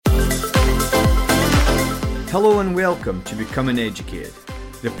Hello and welcome to Becoming Educated,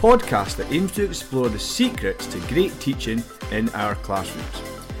 the podcast that aims to explore the secrets to great teaching in our classrooms.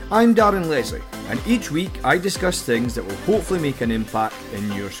 I'm Darren Leslie, and each week I discuss things that will hopefully make an impact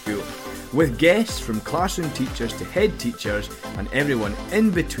in your school, with guests from classroom teachers to head teachers and everyone in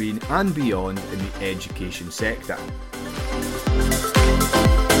between and beyond in the education sector.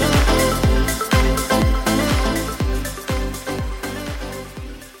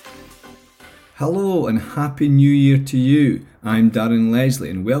 Hello and Happy New Year to you. I'm Darren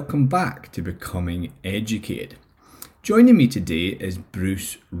Leslie and welcome back to Becoming Educated. Joining me today is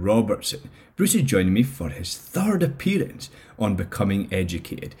Bruce Robertson. Bruce is joining me for his third appearance on Becoming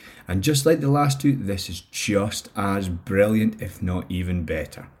Educated. And just like the last two, this is just as brilliant, if not even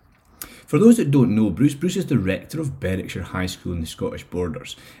better. For those that don't know Bruce is the rector of Berwickshire High School in the Scottish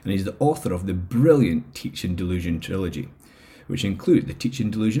Borders, and he's the author of the brilliant Teaching Delusion trilogy, which include The Teaching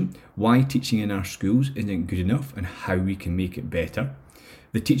Delusion, Why Teaching in Our Schools Isn't Good Enough and How We Can Make It Better,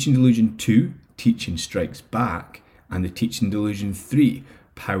 The Teaching Delusion 2, Teaching Strikes Back, and The Teaching Delusion 3,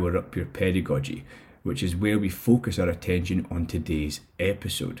 Power Up Your Pedagogy, which is where we focus our attention on today's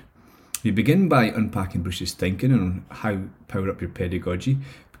episode. We begin by unpacking Bruce's thinking on how Power Up Your Pedagogy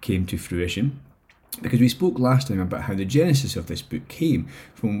came to fruition, because we spoke last time about how the genesis of this book came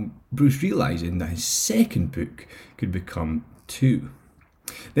from Bruce realising that his second book could become two.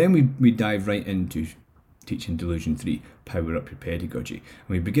 Then we dive right into Teaching Delusion 3, Power Up Your Pedagogy, and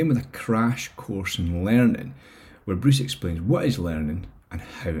we begin with a crash course in learning, where Bruce explains what is learning and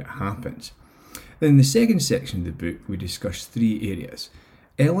how it happens. Then in the second section of the book, we discuss three areas: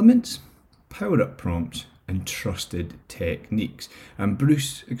 elements, power-up prompts, and trusted techniques. And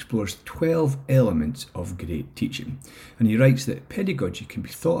Bruce explores 12 elements of great teaching. And he writes that pedagogy can be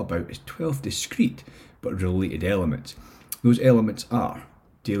thought about as 12 discrete but related elements. Those elements are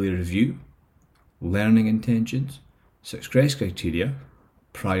daily review, learning intentions, success criteria,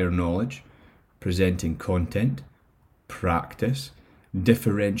 prior knowledge, presenting content, practice,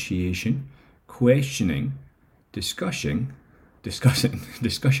 differentiation, questioning, discussion,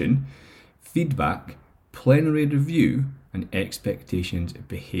 feedback, plenary review, and expectations,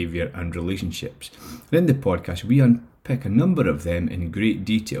 behaviour and relationships. And in the podcast, we unpick a number of them in great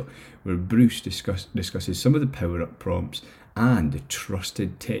detail, where Bruce discusses some of the power-up prompts and the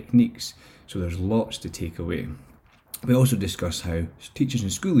trusted techniques. So there's lots to take away. We also discuss how teachers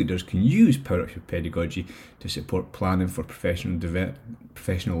and school leaders can use Power Up Your Pedagogy to support planning for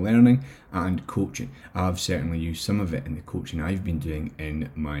professional learning and coaching. I've certainly used some of it in the coaching I've been doing in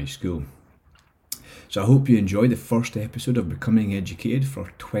my school. So I hope you enjoy the first episode of Becoming Educated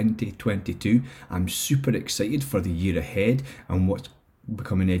for 2022. I'm super excited for the year ahead and what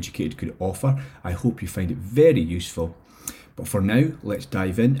Becoming Educated could offer. I hope you find it very useful. But for now, let's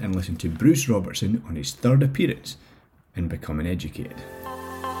dive in and listen to Bruce Robertson on his third appearance in Becoming Educated.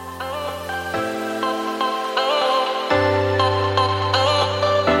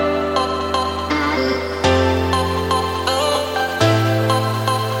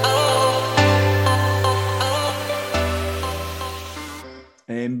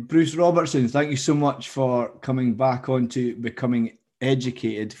 Bruce Robertson, thank you so much for coming back on to Becoming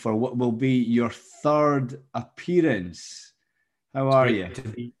Educated for what will be your third appearance. How are you?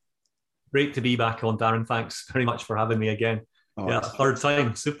 Great to be back on, Darren. Thanks very much for having me again. Third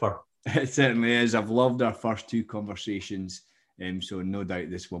time, super. It certainly is. I've loved our first two conversations, so no doubt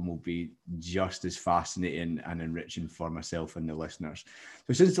this one will be just as fascinating and enriching for myself and the listeners.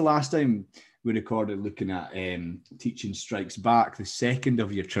 So since the last time we recorded looking at Teaching Strikes Back, the second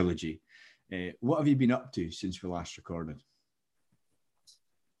of your trilogy, what have you been up to since we last recorded?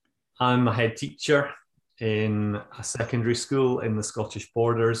 I'm a head teacher in a secondary school in the Scottish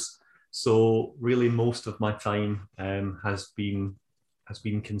Borders. So really most of my time has been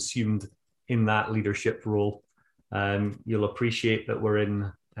consumed in that leadership role. You'll appreciate that we're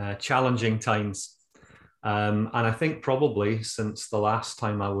in challenging times. And I think probably since the last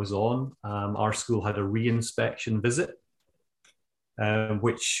time I was on, our school had a re-inspection visit,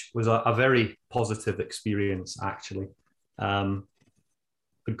 which was a very positive experience, actually. The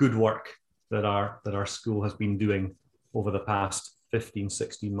good work that our school has been doing over the past 15,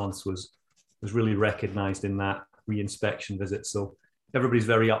 16 months was really recognised in that re-inspection visit. So everybody's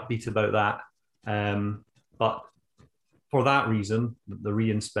very upbeat about that. But for that reason, the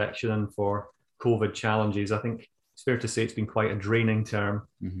re-inspection and for COVID challenges, I think it's fair to say it's been quite a draining term.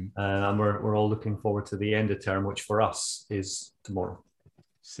 And we're all looking forward to the end of term, which for us is tomorrow.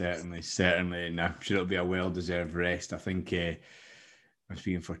 Certainly. And I'm sure it'll be a well-deserved rest. I think I'm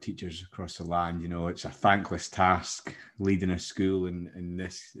speaking for teachers across the land, it's a thankless task leading a school in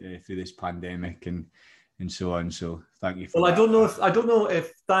this through this pandemic, and and so on. So thank you for well, that. I don't know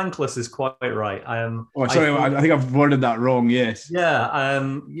if thankless is quite right. Oh, sorry, I think I've worded that wrong. Yes. Yeah,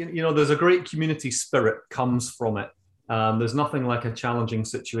 you know, there's a great community spirit comes from it. There's nothing like a challenging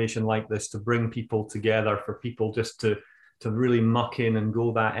situation like this to bring people together, for people just to really muck in and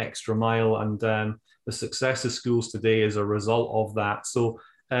go that extra mile. And the success of schools today is a result of that. So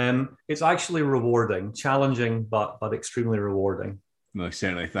it's actually rewarding, challenging, but extremely rewarding. No,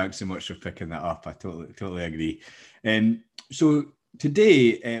 certainly. Thanks so much for picking that up. I totally agree. So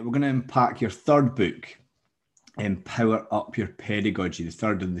today we're going to unpack your third book, Power Up Your Pedagogy, the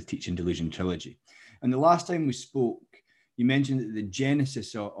third of the Teaching Delusion trilogy. And the last time we spoke, you mentioned that the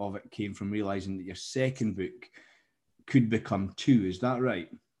genesis of it came from realizing that your second book could become two. Is that right?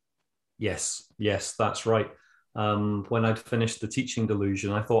 Yes, that's right. When I'd finished The Teaching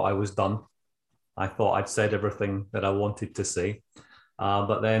Delusion, I thought I was done. I thought I'd said everything that I wanted to say.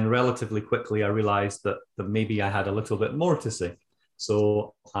 But then relatively quickly, I realized that maybe I had a little bit more to say.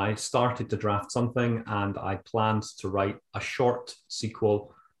 So I started to draft something, and I planned to write a short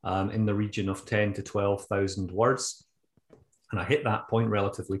sequel in the region of 10 to 12,000 words. And I hit that point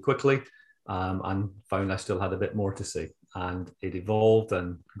relatively quickly and found I still had a bit more to say. And it evolved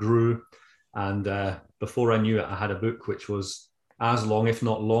and grew. And before I knew it, I had a book which was as long, if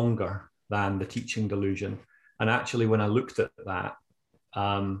not longer, than The Teaching Delusion. And actually, when I looked at that,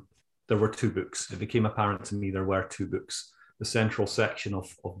 there were two books. It became apparent to me there were two books. The central section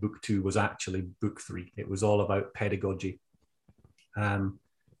of book two was actually book three. It was all about pedagogy. And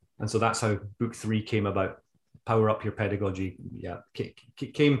so that's how book three came about. Power Up Your Pedagogy. Yeah,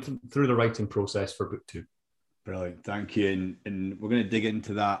 came through the writing process for book two. Brilliant. Thank you. And we're going to dig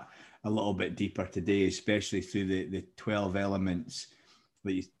into that a little bit deeper today, especially through the 12 elements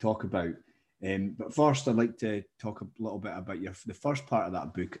that you talk about. But first, I'd like to talk a little bit about the first part of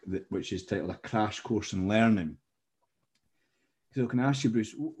that book, which is titled A Crash Course in Learning. So can I ask you,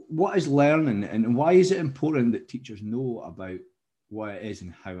 Bruce, what is learning, and why is it important that teachers know about what it is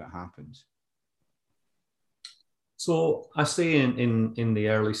and how it happens? So I say in the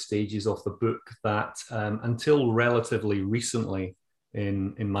early stages of the book that until relatively recently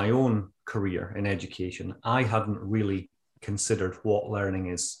in my own career in education, I hadn't really considered what learning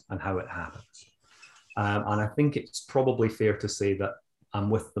is and how it happens. And I think it's probably fair to say that I'm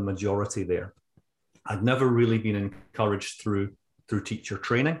with the majority there. I'd never really been encouraged through teacher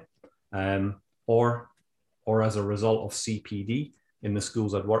training or as a result of CPD in the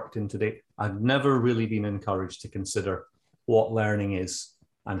schools I'd worked in today. I've never really been encouraged to consider what learning is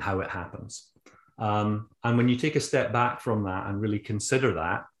and how it happens. And when you take a step back from that and really consider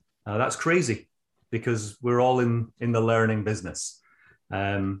that, that's crazy, because we're all in the learning business.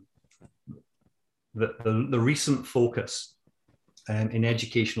 The recent focus in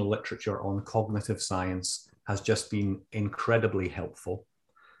educational literature on cognitive science has just been incredibly helpful.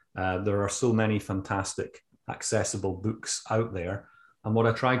 There are so many fantastic, accessible books out there. And what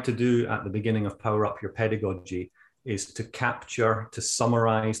I tried to do at the beginning of Power Up Your Pedagogy is to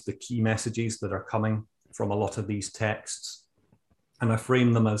summarize the key messages that are coming from a lot of these texts. And I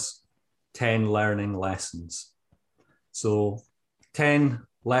frame them as 10 learning lessons. So 10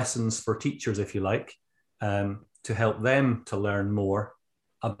 lessons for teachers, if you like, to help them to learn more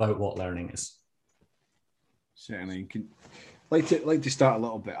about what learning is. Certainly. Like to start a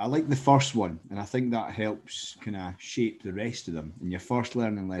little bit. I like the first one, and I think that helps kind of shape the rest of them. And your first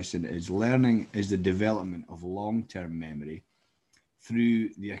learning lesson is learning is the development of long-term memory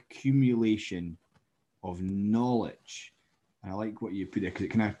through the accumulation of knowledge. And I like what you put there, because it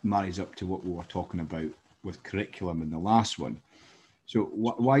kind of marries up to what we were talking about with curriculum in the last one. So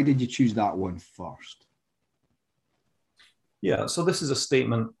why did you choose that one first? Yeah, so this is a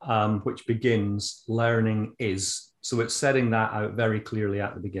statement which begins, learning is. So it's setting that out very clearly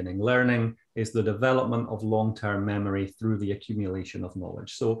at the beginning. Learning is the development of long-term memory through the accumulation of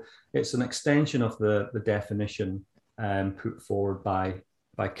knowledge. So it's an extension of the definition put forward by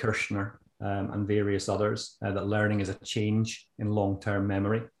Kirschner and various others, that learning is a change in long-term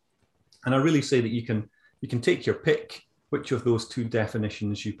memory. And I really say that you can take your pick, which of those two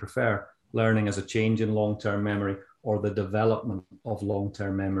definitions you prefer, learning as a change in long-term memory or the development of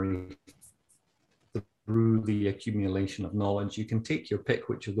long-term memory through the accumulation of knowledge. You can take your pick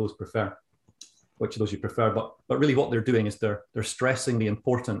which of those you prefer, but really what they're doing is they're stressing the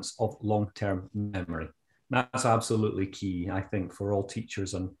importance of long-term memory. That's absolutely key, I think, for all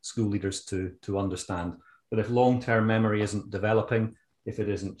teachers and school leaders to understand that if long-term memory isn't developing, if it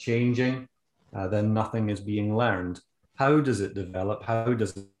isn't changing, then nothing is being learned. How does it develop? How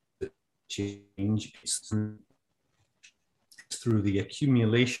does it change? It's through the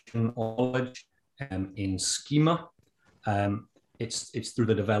accumulation of knowledge in schema, it's through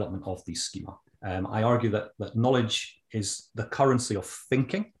the development of these schema. I argue that knowledge is the currency of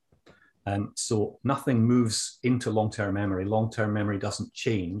thinking. So nothing moves into long-term memory. Long-term memory doesn't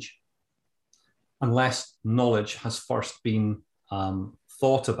change unless knowledge has first been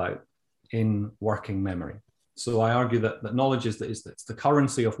thought about in working memory. So I argue that knowledge it's the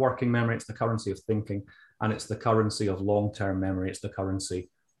currency of working memory, it's the currency of thinking, and it's the currency of long-term memory, it's the currency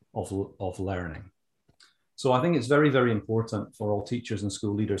of learning. So I think it's very, very important for all teachers and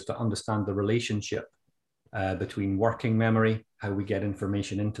school leaders to understand the relationship between working memory, how we get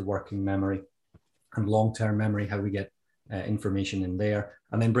information into working memory, and long-term memory, how we get information in there,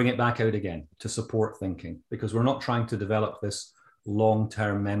 and then bring it back out again to support thinking, because we're not trying to develop this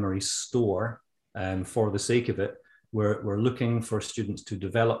long-term memory store for the sake of it. We're looking for students to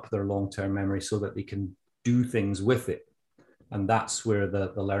develop their long-term memory so that they can do things with it. And that's where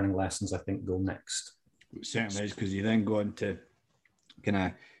the learning lessons, I think, go next. It certainly is, because you then go on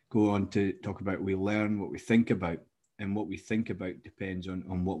to talk about we learn what we think about, and what we think about depends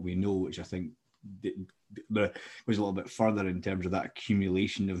on what we know, which I think there goes a little bit further in terms of that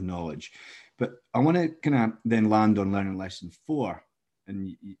accumulation of knowledge. But I want to kind of then land on learning lesson 4.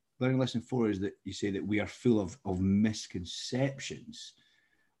 And learning lesson 4 is that you say that we are full of misconceptions.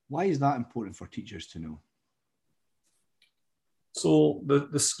 Why is that important for teachers to know? So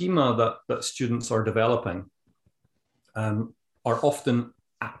the schema that students are developing are often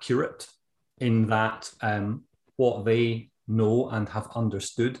accurate in that what they know and have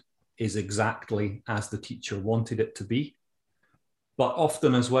understood is exactly as the teacher wanted it to be. But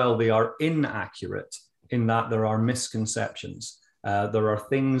often as well, they are inaccurate in that there are misconceptions. There are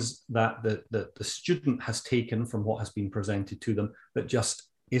things that the student has taken from what has been presented to them that just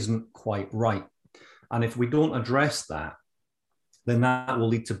isn't quite right. And if we don't address that, then that will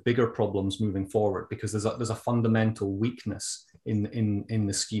lead to bigger problems moving forward, because there's a fundamental weakness in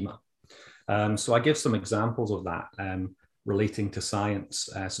the schema. So I give some examples of that relating to science,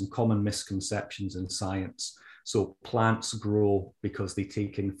 some common misconceptions in science. So plants grow because they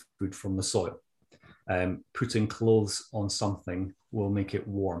take in food from the soil. Putting clothes on something will make it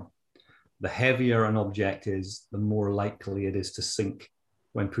warm. The heavier an object is, the more likely it is to sink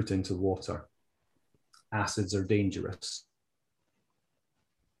when put into water. Acids are dangerous.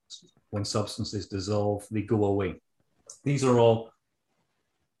 When substances dissolve, they go away. These are all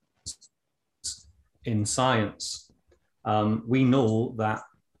in science. We know that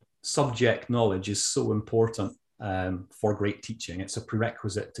subject knowledge is so important for great teaching. It's a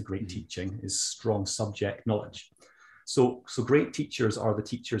prerequisite to great teaching, is strong subject knowledge. So great teachers are the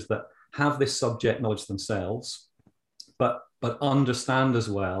teachers that have this subject knowledge themselves, but understand as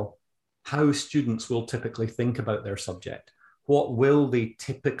well how students will typically think about their subject. What will they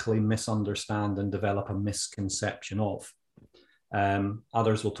typically misunderstand and develop a misconception of?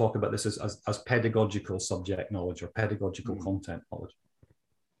 Others will talk about this as pedagogical subject knowledge or pedagogical content knowledge.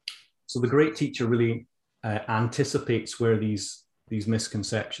 So the great teacher really anticipates where these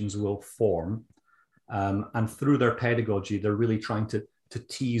misconceptions will form. And through their pedagogy, they're really trying to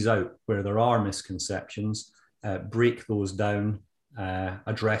tease out where there are misconceptions, break those down,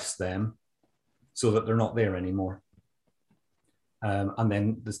 address them so that they're not there anymore. And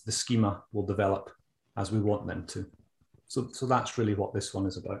then the schema will develop as we want them to. So that's really what this one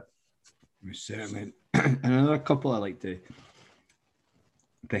is about. Certainly. And another couple I like to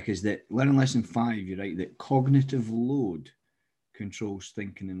pick is that learning lesson 5, you're right, that cognitive load controls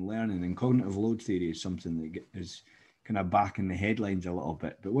thinking and learning. And cognitive load theory is something that is kind of back in the headlines a little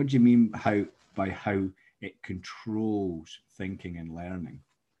bit. But what do you mean by how it controls thinking and learning?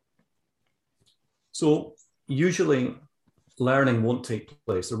 So usually learning won't take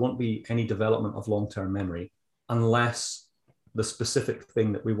place. There won't be any development of long-term memory unless the specific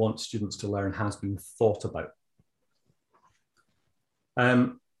thing that we want students to learn has been thought about.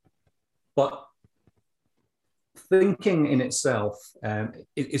 But thinking in itself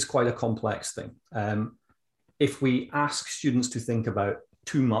is quite a complex thing. If we ask students to think about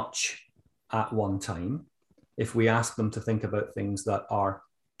too much at one time, if we ask them to think about things that are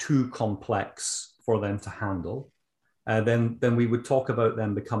too complex for them to handle, then we would talk about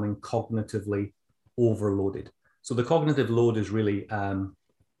them becoming cognitively overloaded. So the cognitive load is really,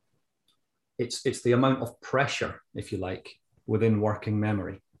 it's the amount of pressure, if you like, within working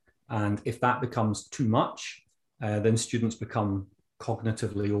memory. And if that becomes too much, then students become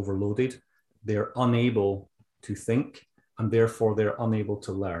cognitively overloaded. They're unable to think, and therefore they're unable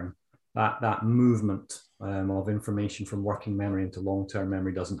to learn. That movement of information from working memory into long-term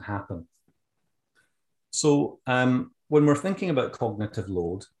memory doesn't happen. So when we're thinking about cognitive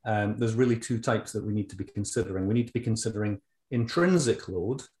load, there's really two types that we need to be considering. We need to be considering intrinsic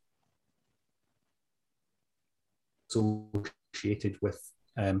load, associated with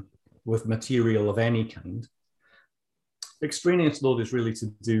material of any kind. Extraneous load is really to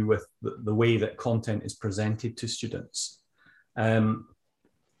do with the way that content is presented to students.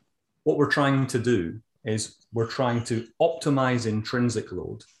 What we're trying to do is we're trying to optimize intrinsic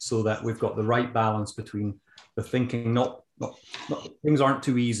load so that we've got the right balance between the thinking, things aren't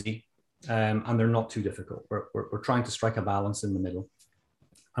too easy and they're not too difficult. We're trying to strike a balance in the middle.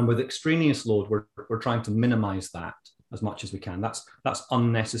 And with extraneous load, we're trying to minimize that as much as we can. That's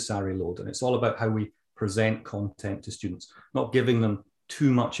unnecessary load. And it's all about how we present content to students, not giving them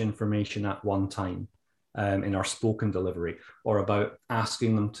too much information at one time in our spoken delivery, or about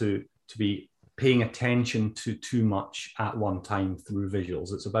asking them to be paying attention to too much at one time through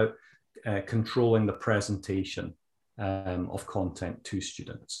visuals. It's about controlling the presentation of content to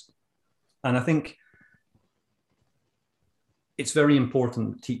students. And I think it's very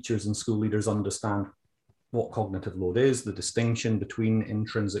important that teachers and school leaders understand what cognitive load is, the distinction between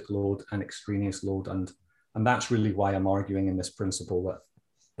intrinsic load and extraneous load. And that's really why I'm arguing in this principle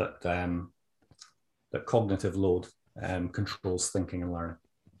that cognitive load controls thinking and learning.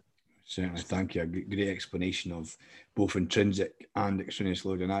 Certainly, thank you. A great explanation of both intrinsic and extraneous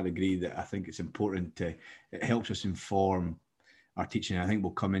load. And I'd agree that I think it's important it helps us inform our teaching. I think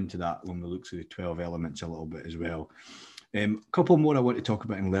we'll come into that when we look through the 12 elements a little bit as well. A couple more I want to talk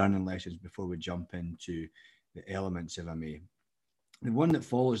about in learning lessons before we jump into the elements, if I may. The one that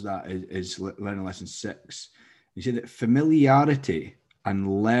follows that is learning lesson 6. You say that familiarity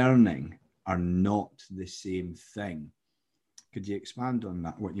and learning are not the same thing. Could you expand on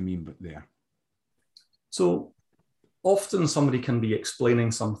that, what you mean there? So often somebody can be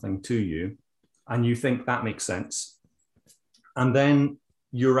explaining something to you and you think that makes sense. And then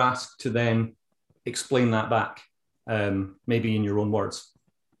you're asked to then explain that back, maybe in your own words.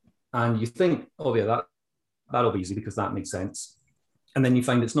 And you think, oh yeah, that'll be easy because that makes sense. And then you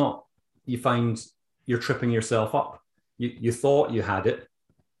find it's not. You find you're tripping yourself up. You thought you had it,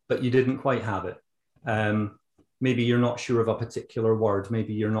 but you didn't quite have it. Maybe you're not sure of a particular word.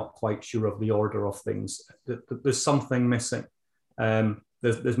 Maybe you're not quite sure of the order of things. There's something missing.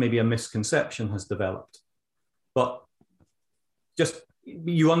 There's maybe a misconception has developed. But just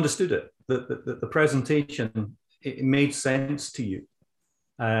you understood it. The presentation, it made sense to you.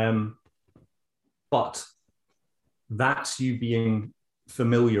 But that's you being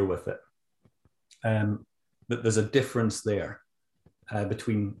familiar with it. That there's a difference there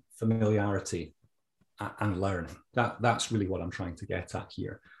between familiarity and learning. That's really what I'm trying to get at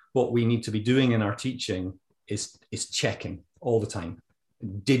here. What we need to be doing in our teaching is checking all the time.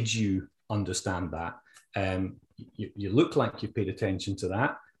 Did you understand that? You look like you paid attention to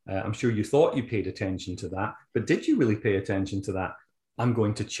that. I'm sure you thought you paid attention to that, but did you really pay attention to that? I'm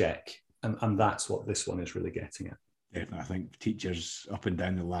going to check. And that's what this one is really getting at. Definitely. I think teachers up and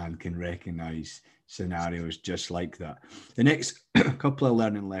down the land can recognise scenarios just like that. The next couple of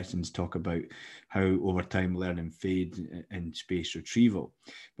learning lessons talk about how over time learning fades in space retrieval.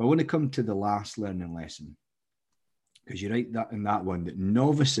 But I want to come to the last learning lesson, because you write that in that one that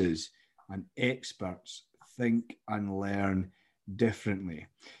novices and experts think and learn differently.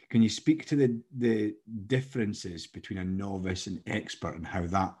 Can you speak to the differences between a novice and expert and how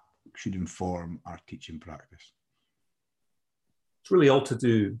that should inform our teaching practice? It's really all to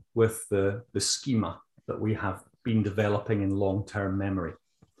do with the schema that we have been developing in long-term memory.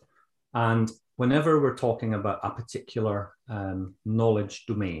 And whenever we're talking about a particular knowledge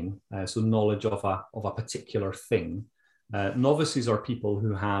domain, so knowledge of a particular thing, novices are people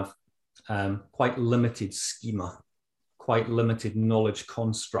who have quite limited schema, quite limited knowledge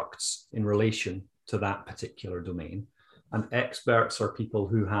constructs in relation to that particular domain. And experts are people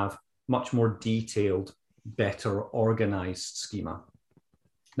who have much more detailed, better organized schema.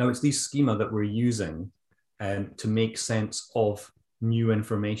 Now, it's these schema that we're using to make sense of new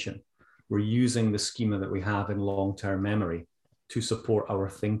information. We're using the schema that we have in long-term memory to support our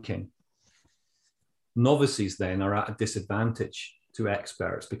thinking. Novices then are at a disadvantage to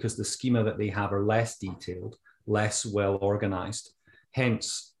experts because the schema that they have are less detailed, less well organized.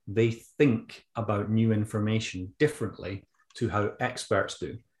 Hence, they think about new information differently to how experts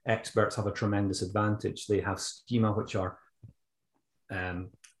do. Experts have a tremendous advantage. They have schema which are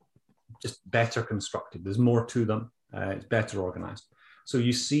just better constructed. There's more to them. It's better organized. So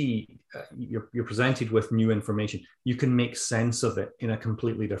you see, you're presented with new information. You can make sense of it in a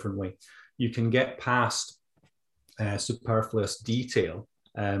completely different way. You can get past superfluous detail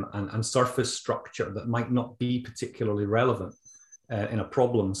and surface structure that might not be particularly relevant in a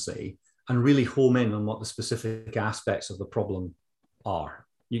problem, say, and really home in on what the specific aspects of the problem are.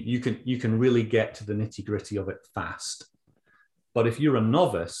 You can really get to the nitty-gritty of it fast. But if you're a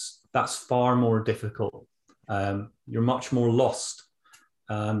novice, that's far more difficult. You're much more lost.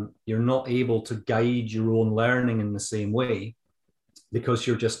 You're not able to guide your own learning in the same way because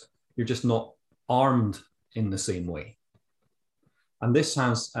you're just not armed in the same way. And this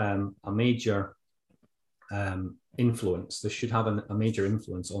has a major influence. This should have a major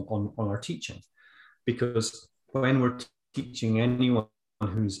influence on our teaching, because when we're teaching anyone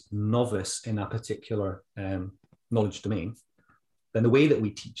who's novice in a particular knowledge domain, then the way that we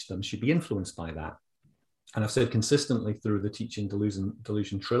teach them should be influenced by that. And I've said consistently through the Teaching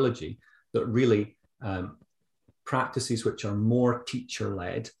Delusion trilogy that really practices which are more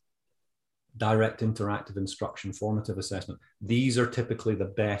teacher-led, direct interactive instruction, formative assessment, these are typically the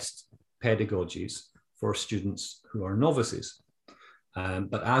best pedagogies for students who are novices.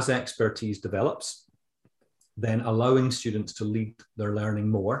 But as expertise develops, then allowing students to lead their learning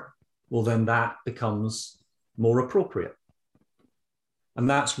more, well, then that becomes more appropriate. And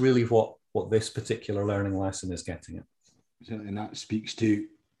that's really what this particular learning lesson is getting at. And that speaks to,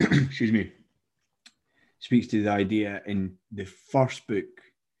 excuse me, speaks to the idea in the first book,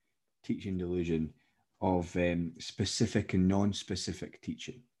 Teaching Delusion, of specific and non-specific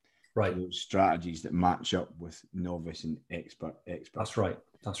teaching. Right. Those strategies that match up with novice and expert. That's right.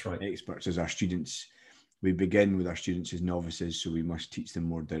 That's right. Experts as our students. We begin with our students as novices, so we must teach them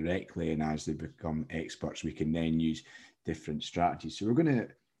more directly. And as they become experts, we can then use different strategies. So we're going to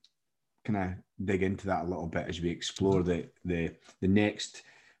kind of dig into that a little bit as we explore the next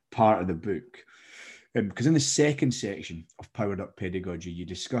part of the book. Because in the second section of Powered Up Pedagogy, you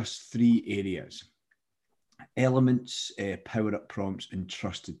discuss 3 areas: elements, powered-up prompts, and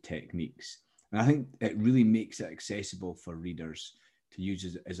trusted techniques. And I think it really makes it accessible for readers to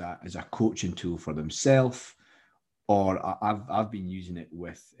use as a coaching tool for themselves, or I've been using it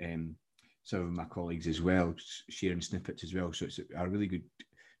with some of my colleagues as well, sharing snippets as well. So it's a really good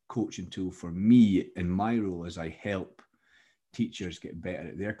coaching tool for me in my role as I help teachers get better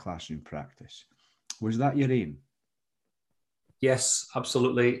at their classroom practice. Was that your aim? Yes,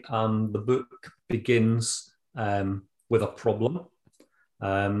 absolutely. The book begins with a problem.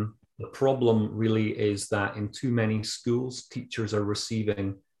 The problem really is that in too many schools, teachers are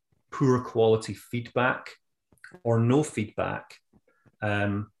receiving poor quality feedback or no feedback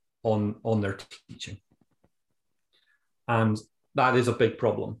on their teaching. And that is a big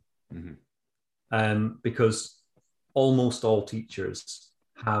problem. Mm-hmm. Because almost all teachers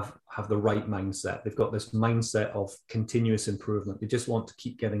have the right mindset. They've got this mindset of continuous improvement. They just want to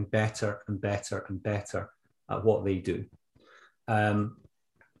keep getting better and better and better at what they do.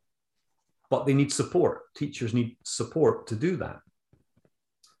 But they need support. Teachers need support to do that.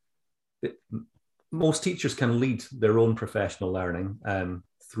 Most teachers can lead their own professional learning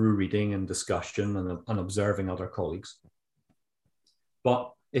through reading and discussion and observing other colleagues.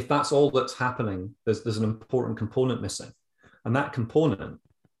 But if that's all that's happening, there's an important component missing. And that component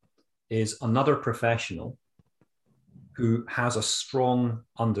is another professional who has a strong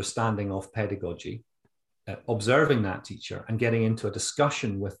understanding of pedagogy, observing that teacher and getting into a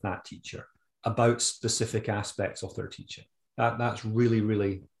discussion with that teacher about specific aspects of their teaching. That's really,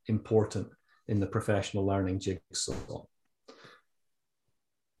 really important in the professional learning jigsaw.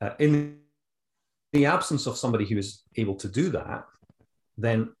 In the absence of somebody who is able to do that,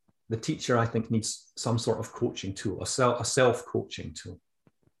 then the teacher, I think, needs some sort of coaching tool, a self-coaching tool.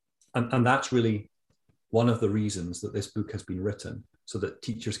 And that's really one of the reasons that this book has been written, so that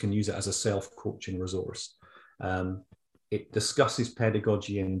teachers can use it as a self-coaching resource. It discusses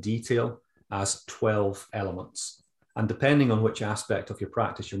pedagogy in detail as 12 elements. And depending on which aspect of your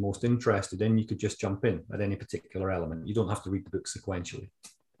practice you're most interested in, you could just jump in at any particular element. You don't have to read the book sequentially.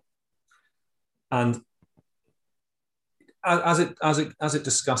 And as it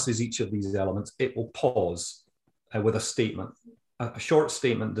discusses each of these elements, it will pause with a statement, a short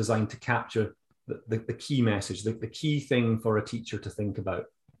statement designed to capture the key message, the key thing for a teacher to think about.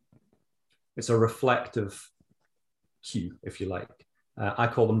 It's a reflective cue, if you like. I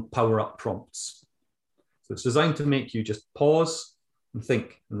call them power-up prompts. So it's designed to make you just pause and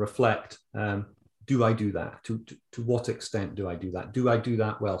think and reflect. Do I do that? To what extent do I do that? Do I do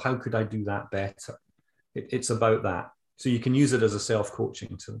that well? How could I do that better? It's about that. So you can use it as a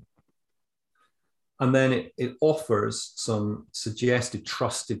self-coaching tool. And then it offers some suggested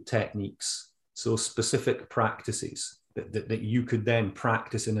trusted techniques, so specific practices that you could then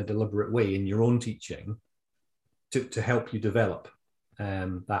practice in a deliberate way in your own teaching to help you develop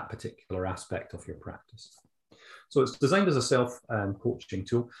that particular aspect of your practice. So it's designed as a self-coaching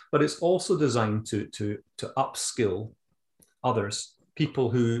tool, but it's also designed to upskill others,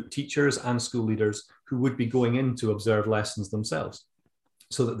 teachers and school leaders who would be going in to observe lessons themselves,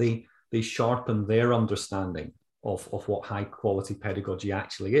 so that they sharpen their understanding of what high quality pedagogy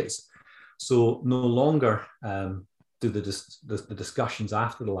actually is. So no longer do the discussions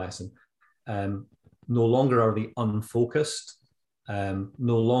after the lesson, no longer are they unfocused, no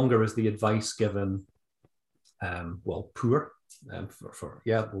longer is the advice given poor.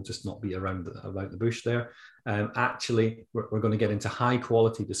 We'll just not be around the bush there. Actually, we're going to get into high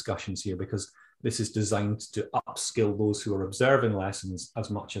quality discussions here, because this is designed to upskill those who are observing lessons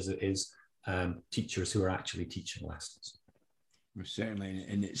as much as it is teachers who are actually teaching lessons. Certainly,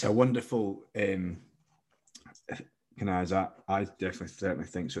 and it's a wonderful I certainly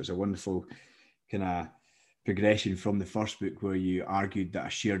think so. It's a wonderful kind of progression from the first book, where you argued that a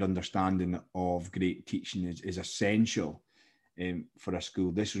shared understanding of great teaching is essential for a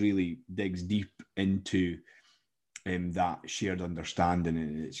school. This really digs deep into that shared understanding,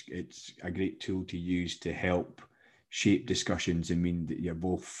 and it's a great tool to use to help shape discussions and mean that you're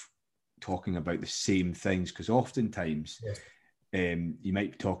both talking about the same things, because oftentimes you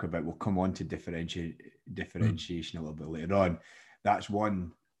might talk about, we'll come on to differentiation a little bit later on. That's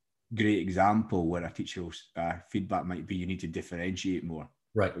one great example where a teacher's feedback might be, you need to differentiate more,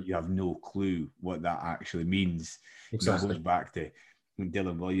 right? But you have no clue what that actually means. Exactly. It goes back to when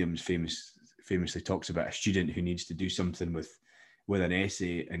Dylan Williams famously talks about a student who needs to do something with an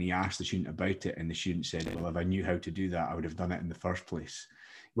essay, and he asked the student about it, and the student said, well, if I knew how to do that, I would have done it in the first place.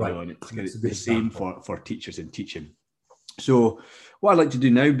 Right. And it's the same for teachers in teaching. So what I'd like to do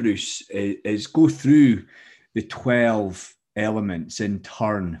now, Bruce, is go through the 12 elements in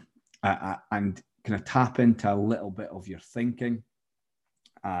turn and kind of tap into a little bit of your thinking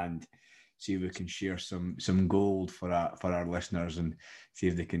and see if we can share some gold for our listeners, and see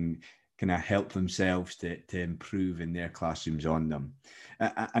if they can kind of help themselves to improve in their classrooms on them.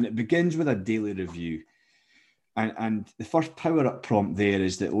 And it begins with a daily review. And the first power-up prompt there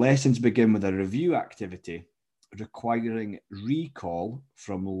is that lessons begin with a review activity requiring recall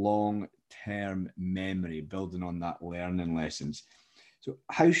from long-term memory, building on that learning lessons. So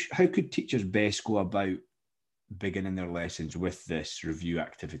how could teachers best go about beginning their lessons with this review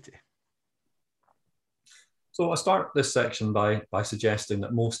activity? So I start this section by suggesting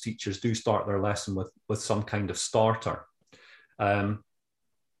that most teachers do start their lesson with some kind of starter. But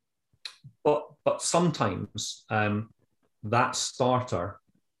sometimes that starter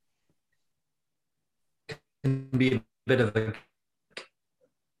can be a bit of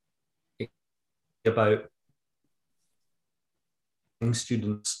about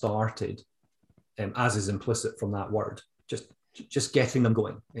students started, as is implicit from that word, just getting them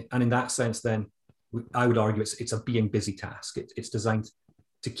going. And in that sense, then I would argue it's a being busy task. It's designed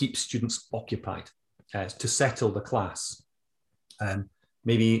to keep students occupied, to settle the class, to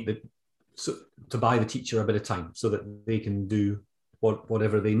buy the teacher a bit of time so that they can do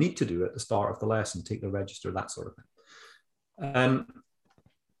whatever they need to do at the start of the lesson, take the register, that sort of thing.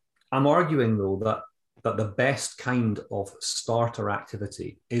 I'm arguing, though, that the best kind of starter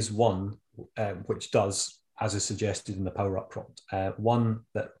activity is one which does, as is suggested in the power-up prompt, one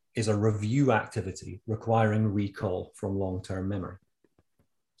that is a review activity requiring recall from long-term memory.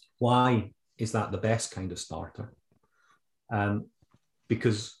 Why is that the best kind of starter?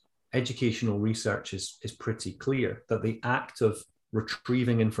 Because educational research is pretty clear that the act of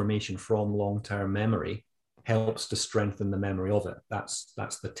retrieving information from long-term memory helps to strengthen the memory of it. That's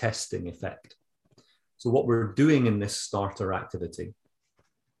the testing effect. So what we're doing in this starter activity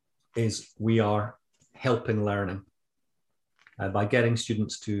is we are helping learning by getting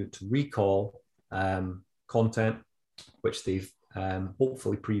students to recall content which they've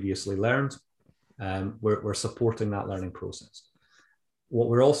hopefully previously learned. We're supporting that learning process. What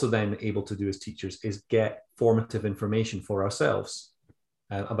we're also then able to do as teachers is get formative information for ourselves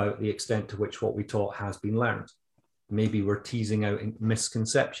about the extent to which what we taught has been learned. Maybe we're teasing out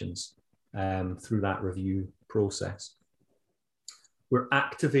misconceptions through that review process. We're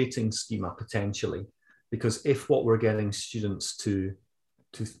activating schema potentially, because if what we're getting students to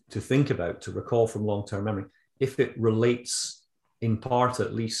think about, to recall from long-term memory, if it relates in part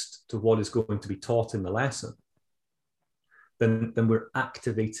at least to what is going to be taught in the lesson, then we're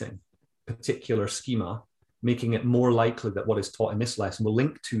activating particular schema, making it more likely that what is taught in this lesson will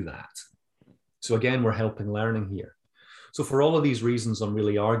link to that. So again, we're helping learning here. So for all of these reasons, I'm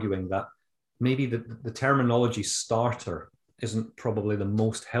really arguing that maybe the terminology starter isn't probably the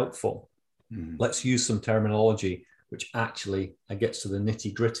most helpful. Let's use some terminology which actually gets to the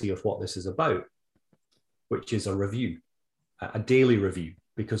nitty gritty of what this is about, which is a review, a daily review,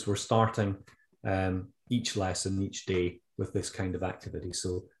 because we're starting each lesson each day with this kind of activity.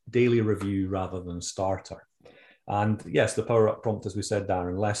 So daily review rather than starter. And yes, the Power Up prompt, as we said,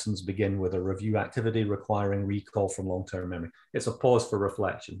 Darren, lessons begin with a review activity requiring recall from long-term memory. It's a pause for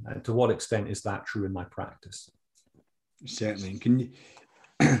reflection. And to what extent is that true in my practice? Certainly. And can you,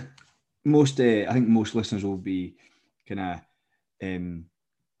 I think most listeners will be kind of,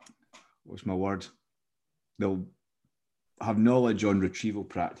 what's my word? They'll have knowledge on retrieval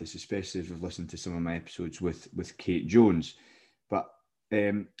practice, especially if you've listened to some of my episodes with Kate Jones. But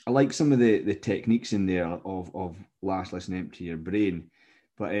I like some of the techniques in there of last lesson, empty your brain.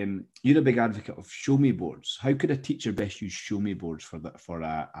 But you're a big advocate of show me boards. How could a teacher best use show me boards for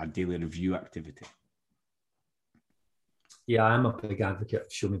a daily review activity? Yeah, I'm a big advocate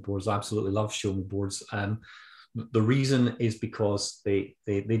of show me boards. I absolutely love show me boards. The reason is because they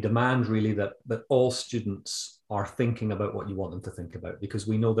demand really that all students are thinking about what you want them to think about, because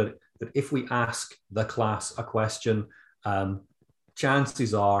we know that if we ask the class a question,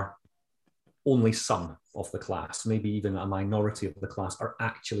 chances are only some of the class, maybe even a minority of the class, are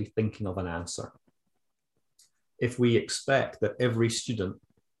actually thinking of an answer. If we expect that every student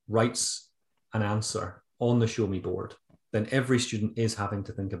writes an answer on the show me board, then every student is having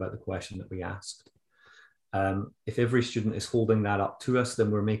to think about the question that we asked. If every student is holding that up to us,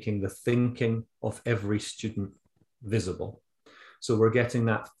 then we're making the thinking of every student visible. So we're getting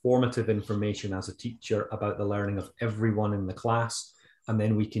that formative information as a teacher about the learning of everyone in the class, and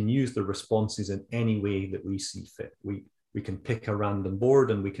then we can use the responses in any way that we see fit. We can pick a random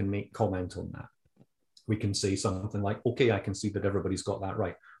board and we can make comment on that. We can say something like, okay, I can see that everybody's got that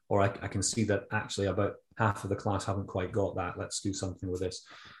right. Or I can see that actually about half of the class haven't quite got that. Let's do something with this.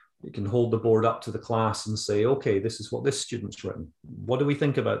 You can hold the board up to the class and say, okay, this is what this student's written. What do we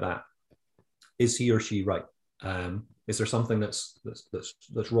think about that? Is he or she right? Is there something that's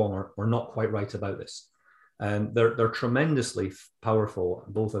wrong or not quite right about this? And they're tremendously powerful,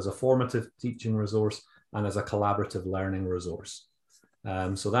 both as a formative teaching resource and as a collaborative learning resource.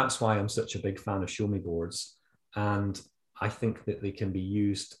 So that's why I'm such a big fan of show me boards. And I think that they can be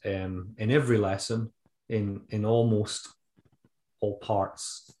used in every lesson, in almost all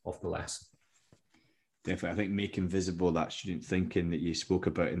parts of the lesson. Definitely. I think making visible that student thinking that you spoke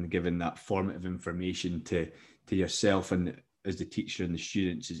about and giving that formative information to yourself and as the teacher and the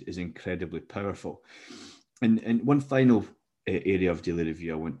students is incredibly powerful. And one final area of daily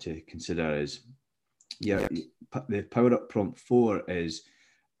review I want to consider is, the Power Up Prompt 4 is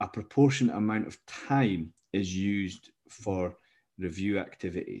a proportionate amount of time is used for review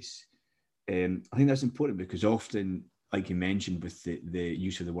activities. I think that's important because often, like you mentioned, with the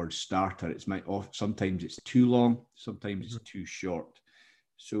use of the word starter, sometimes it's too long, sometimes it's too short.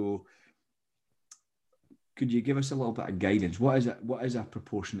 So could you give us a little bit of guidance? What is a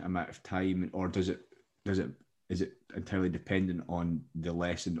proportionate amount of time, or is it entirely dependent on the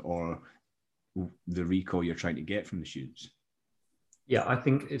lesson or the recall you're trying to get from the students? Yeah, I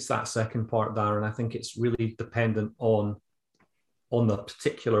think it's that second part, Darren. I think it's really dependent on the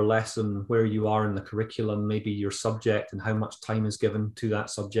particular lesson, where you are in the curriculum, maybe your subject and how much time is given to that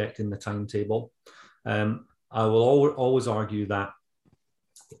subject in the timetable. I will always argue that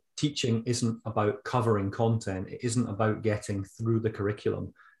teaching isn't about covering content. It isn't about getting through the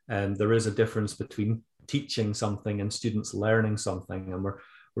curriculum. There is a difference between teaching something and students learning something, and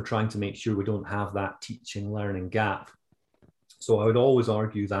we're trying to make sure we don't have that teaching learning gap. So I would always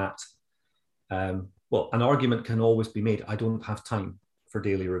argue that, an argument can always be made, I don't have time for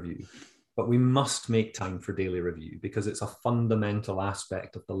daily review, but we must make time for daily review because it's a fundamental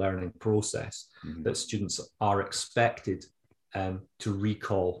aspect of the learning process that students are expected to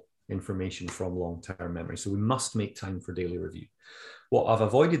recall information from long-term memory. So we must make time for daily review. What I've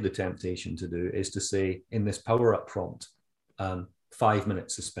avoided the temptation to do is to say in this Power Up prompt, 5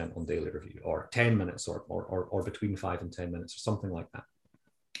 minutes is spent on daily review, or 10 minutes, or between 5 and 10 minutes, or something like that.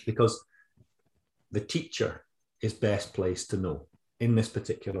 Because the teacher is best placed to know in this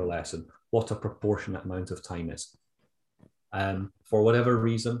particular lesson what a proportionate amount of time is. For whatever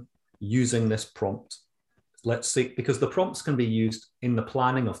reason, using this prompt, let's say, because the prompts can be used in the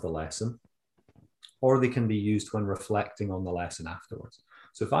planning of the lesson, or they can be used when reflecting on the lesson afterwards.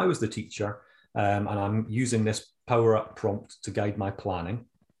 So if I was the teacher and I'm using this Power Up prompt to guide my planning,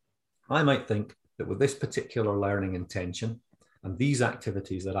 I might think that with this particular learning intention and these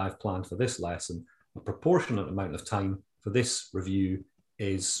activities that I've planned for this lesson, a proportionate amount of time for this review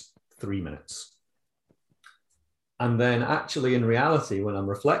is 3 minutes. And then actually in reality, when I'm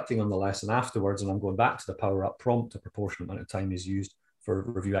reflecting on the lesson afterwards and I'm going back to the Power Up prompt, a proportionate amount of time is used for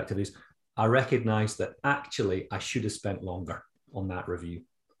review activities, I recognize that actually I should have spent longer on that review.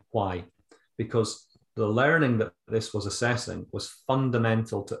 Why? Because the learning that this was assessing was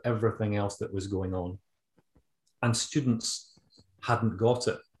fundamental to everything else that was going on. And students hadn't got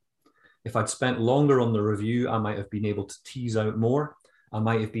it. If I'd spent longer on the review, I might have been able to tease out more. I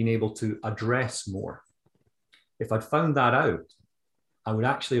might have been able to address more. If I'd found that out, I would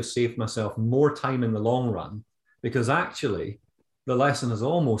actually have saved myself more time in the long run, because actually the lesson has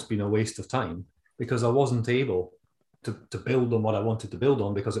almost been a waste of time because I wasn't able to build on what I wanted to build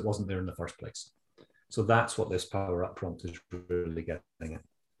on because it wasn't there in the first place. So that's what this Power Up prompt is really getting at.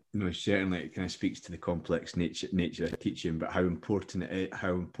 No, certainly it kind of speaks to the complex nature of teaching, but how important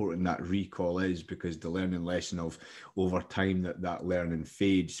that recall is, because the learning lesson of over time that learning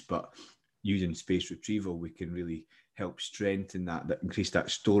fades, but using space retrieval, we can really help strengthen that increase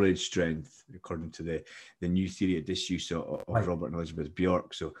that storage strength, according to the new theory of disuse of right. Robert and Elizabeth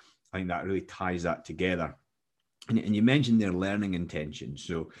Bjork. So I think that really ties that together. And you mentioned their learning intentions.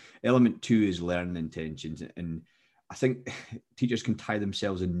 So element 2 is learning intentions. And I think teachers can tie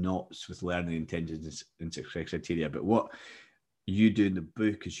themselves in knots with learning intentions and success criteria. But what you do in the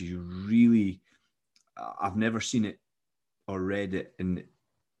book is you really, I've never seen it or read it and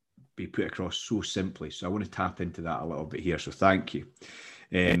be put across so simply. So I want to tap into that a little bit here. So thank you.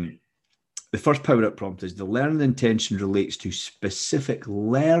 The first Power Up prompt is: the learning intention relates to specific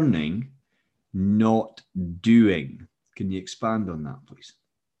learning, not doing. Can you expand on that, please?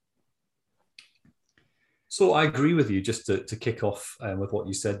 So I agree with you, just to kick off with what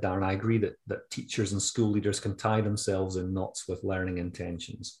you said, Darren. I agree that teachers and school leaders can tie themselves in knots with learning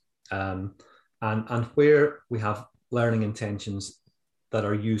intentions. And where we have learning intentions that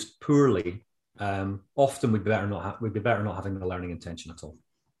are used poorly, often we'd be better not having the learning intention at all.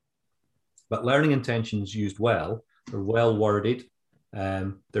 But learning intentions used well, they're well worded,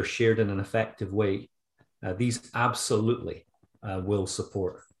 they're shared in an effective way. These absolutely will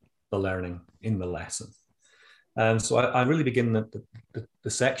support the learning in the lesson. So I really begin the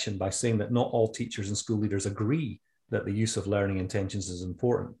section by saying that not all teachers and school leaders agree that the use of learning intentions is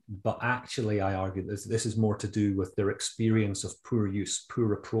important, but actually I argue that this is more to do with their experience of poor use,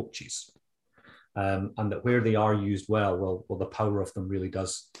 poor approaches, and that where they are used well, the power of them really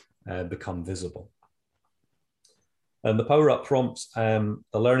does become visible. And the Power Up prompts, the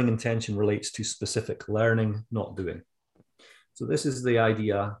learning intention relates to specific learning, not doing. So this is the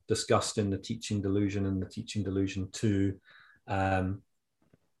idea discussed in the Teaching Delusion and the Teaching Delusion 2,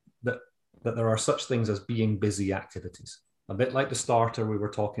 that there are such things as being busy activities. A bit like the starter we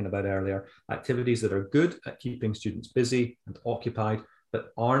were talking about earlier, activities that are good at keeping students busy and occupied,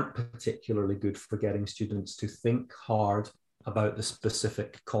 but aren't particularly good for getting students to think hard about the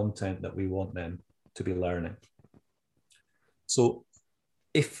specific content that we want them to be learning. So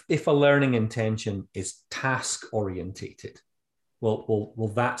if a learning intention is task orientated,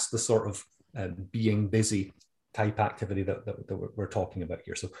 well, that's the sort of being busy type activity that we're talking about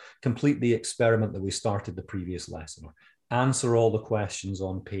here. So complete the experiment that we started the previous lesson, or answer all the questions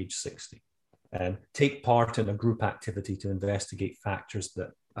on page 60, and take part in a group activity to investigate factors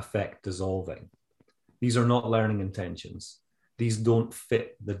that affect dissolving. These are not learning intentions. These don't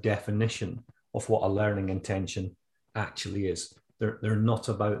fit the definition of what a learning intention actually is. They're not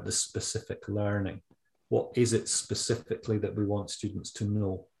about the specific learning. What is it specifically that we want students to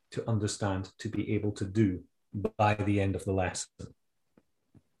know, to understand, to be able to do by the end of the lesson?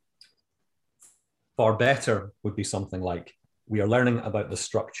 Far better would be something like, we are learning about the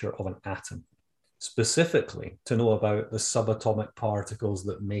structure of an atom, specifically to know about the subatomic particles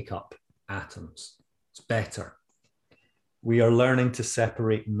that make up atoms. It's better. We are learning to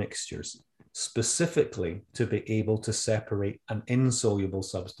separate mixtures, specifically to be able to separate an insoluble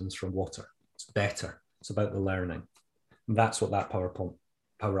substance from water. It's better. It's about the learning. And that's what that Power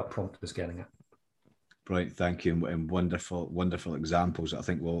Up prompt is getting at. Brilliant, thank you. And wonderful examples I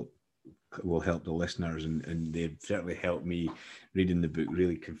think will help the listeners, and they've certainly helped me reading the book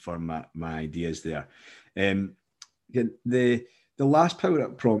really confirm my ideas there. The last Power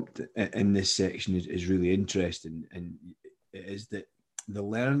Up prompt in this section is really interesting, and it is that the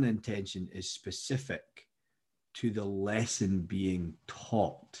learning intention is specific to the lesson being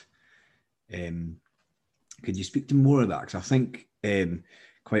taught. Could you speak to more of that? Because I think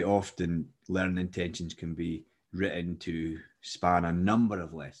quite often learning intentions can be written to span a number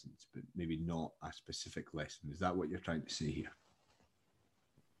of lessons, but maybe not a specific lesson. Is that what you're trying to say here?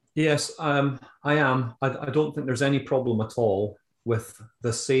 Yes, I am. I don't think there's any problem at all with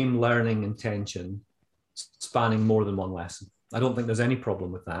the same learning intention spanning more than one lesson. I don't think there's any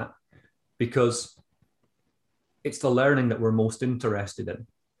problem with that, because it's the learning that we're most interested in.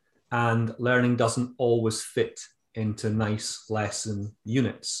 And learning doesn't always fit into nice lesson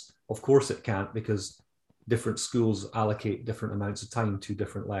units. Of course it can't, because different schools allocate different amounts of time to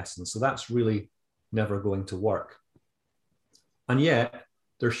different lessons. So that's really never going to work. And yet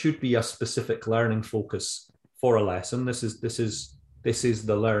there should be a specific learning focus for a lesson. This is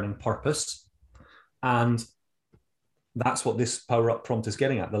the learning purpose. And that's what this Power Up prompt is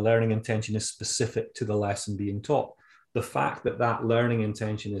getting at. The learning intention is specific to the lesson being taught. The fact that that learning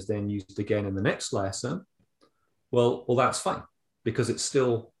intention is then used again in the next lesson, well, that's fine, because it's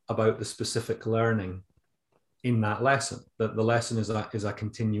still about the specific learning in that lesson. That the lesson is a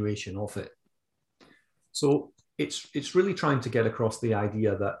continuation of it. So it's really trying to get across the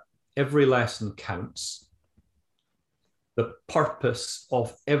idea that every lesson counts. The purpose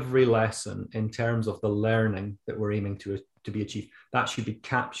of every lesson in terms of the learning that we're aiming to be achieved, that should be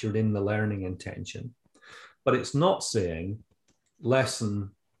captured in the learning intention. But it's not saying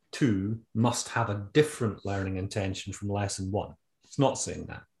lesson 2 must have a different learning intention from lesson 1. It's not saying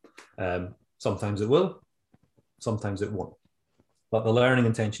that. Sometimes it will, sometimes it won't. But the learning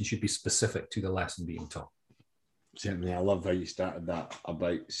intention should be specific to the lesson being taught. Certainly, I love how you started that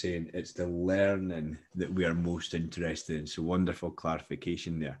about saying it's the learning that we are most interested in. So wonderful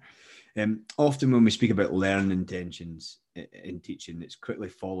clarification there. Often when we speak about learning intentions in teaching, it's quickly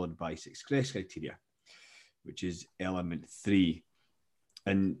followed by success criteria, which is element 3.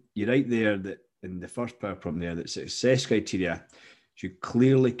 And you're right there that in the first power prompt there, that success criteria should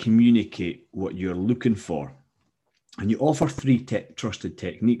clearly communicate what you're looking for. And you offer 3 trusted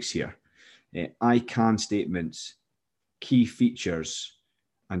techniques here. I can statements, key features,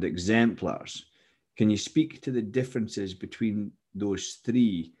 and exemplars. Can you speak to the differences between those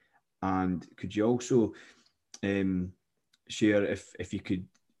 3? And could you also share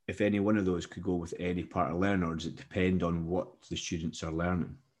if any one of those could go with any part of learning, or does it depend on what the students are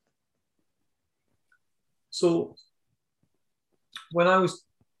learning? So when I was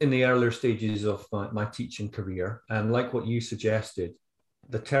in the earlier stages of my teaching career, and like what you suggested,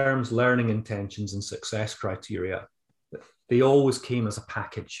 the terms learning intentions and success criteria, they always came as a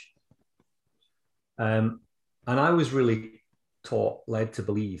package. And I was really led to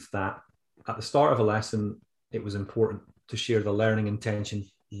believe that at the start of a lesson, it was important to share the learning intention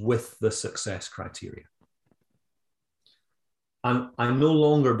with the success criteria. And I no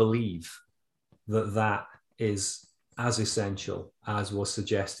longer believe that that is as essential as was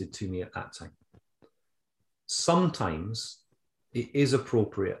suggested to me at that time. Sometimes it is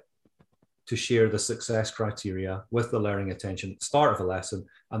appropriate to share the success criteria with the learning intention at the start of a lesson,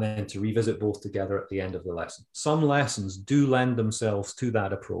 and then to revisit both together at the end of the lesson. Some lessons do lend themselves to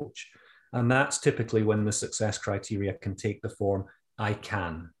that approach, and that's typically when the success criteria can take the form I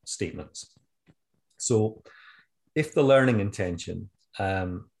can statements. So if the learning intention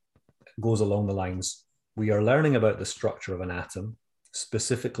goes along the lines, we are learning about the structure of an atom,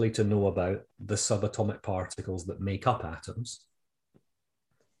 specifically to know about the subatomic particles that make up atoms.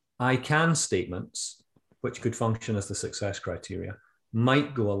 I can statements, which could function as the success criteria,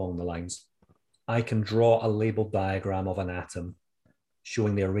 might go along the lines, I can draw a labeled diagram of an atom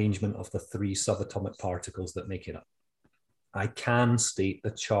showing the arrangement of the 3 subatomic particles that make it up. I can state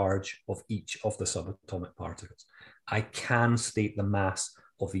the charge of each of the subatomic particles. I can state the mass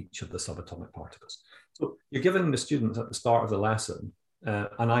of each of the subatomic particles. So you're giving the students at the start of the lesson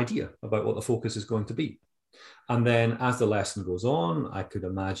an idea about what the focus is going to be. And then as the lesson goes on, I could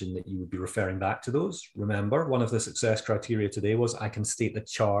imagine that you would be referring back to those. Remember, one of the success criteria today was I can state the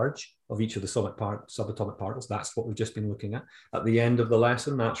charge of each of the subatomic particles. That's what we've just been looking at. At the end of the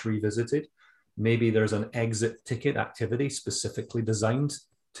lesson, that's revisited. Maybe there's an exit ticket activity specifically designed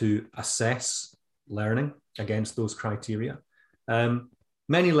to assess learning against those criteria.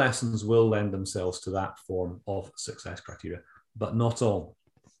 Many lessons will lend themselves to that form of success criteria, but not all.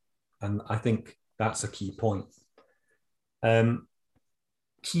 And I think that's a key point.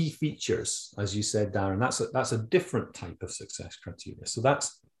 Key features, as you said, Darren, that's a different type of success criteria. So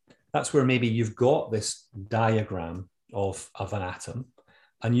that's where maybe you've got this diagram of an atom,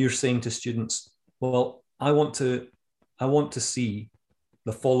 and you're saying to students, well, I want to see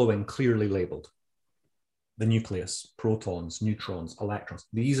the following clearly labeled: the nucleus, protons, neutrons, electrons.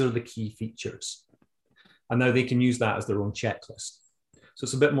 These are the key features. And now they can use that as their own checklist. So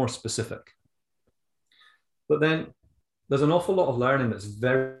it's a bit more specific. But then there's an awful lot of learning that's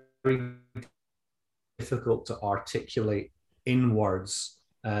very, very difficult to articulate in words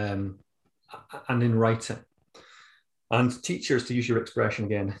and in writing. And teachers, to use your expression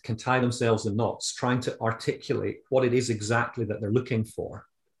again, can tie themselves in knots trying to articulate what it is exactly that they're looking for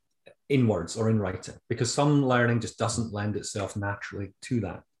in words or in writing, because some learning just doesn't lend itself naturally to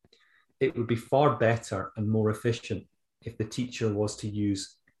that. It would be far better and more efficient if the teacher was to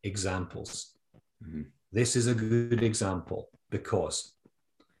use examples. Mm-hmm. This is a good example because.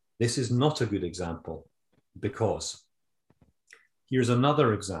 This is not a good example because. Here's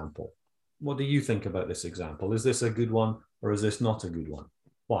another example. What do you think about this example? Is this a good one or is this not a good one?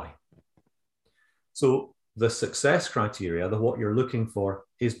 Why? So the success criteria, what you're looking for,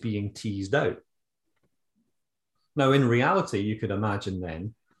 is being teased out. Now, in reality, you could imagine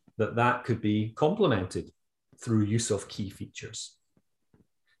then that could be complemented through use of key features.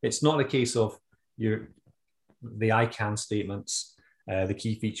 It's not a case of the I can statements, the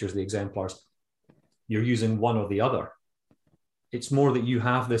key features, the exemplars, you're using one or the other. It's more that you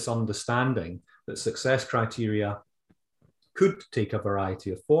have this understanding that success criteria could take a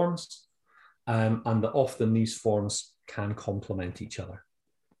variety of forms, and that often these forms can complement each other.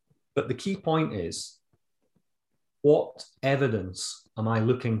 But the key point is, what evidence am I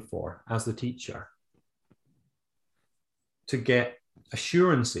looking for as the teacher to get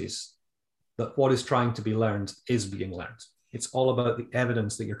assurances that what is trying to be learned is being learned? It's all about the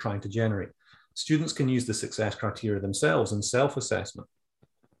evidence that you're trying to generate. Students can use the success criteria themselves in self-assessment.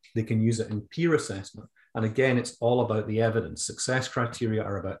 They can use it in peer assessment. And again, it's all about the evidence. Success criteria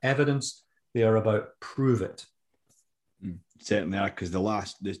are about evidence. They are about prove it. Certainly are, because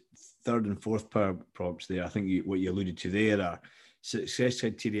the third and fourth power prompts there, I think what you alluded to there are success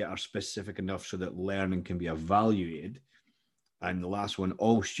criteria are specific enough so that learning can be evaluated. And the last one,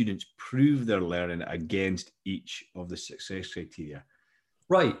 all students prove their learning against each of the success criteria.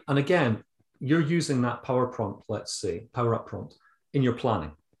 Right. And again, you're using that power prompt, let's say, power up prompt, in your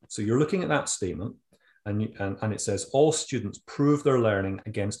planning. So you're looking at that statement and it says all students prove their learning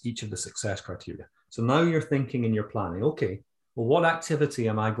against each of the success criteria. So now you're thinking in your planning, okay, well, what activity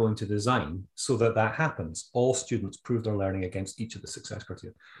am I going to design so that happens? All students prove their learning against each of the success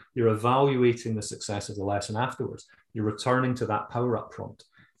criteria. You're evaluating the success of the lesson afterwards. You're returning to that power up prompt.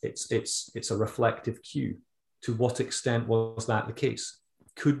 It's a reflective cue. To what extent was that the case?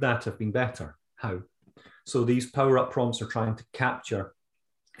 Could that have been better? How? So these power up prompts are trying to capture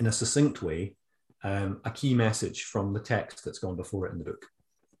in a succinct way a key message from the text that's gone before it in the book.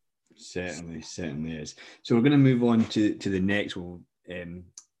 Certainly is. So we're going to move on to the next one,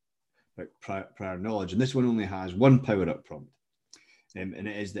 prior knowledge. And this one only has one power up prompt. And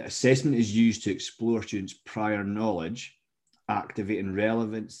it is that assessment is used to explore students' prior knowledge, activating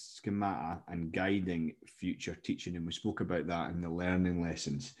relevant schemata and guiding future teaching. And we spoke about that in the learning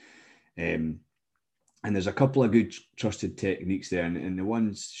lessons. And there's a couple of good trusted techniques there. And the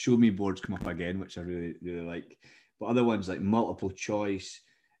ones, show me boards come up again, which I really, really like. But other ones like multiple choice,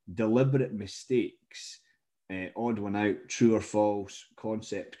 deliberate mistakes, odd one out, true or false,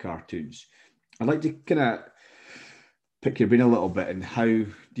 concept cartoons. I'd like to kind of pick your brain a little bit. And how do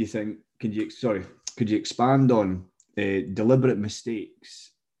you think, could you expand on deliberate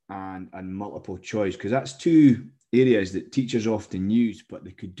mistakes and multiple choice? Because that's two areas that teachers often use, but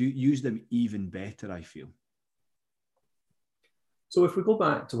they could use them even better, I feel. So if we go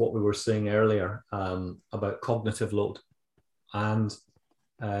back to what we were saying earlier about cognitive load and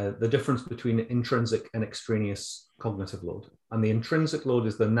the difference between intrinsic and extraneous cognitive load. And the intrinsic load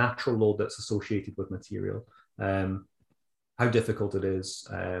is the natural load that's associated with material, how difficult it is,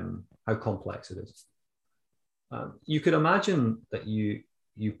 how complex it is. You could imagine that you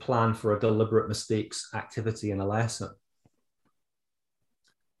plan for a deliberate mistakes activity in a lesson.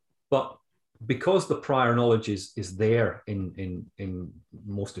 But because the prior knowledge is there in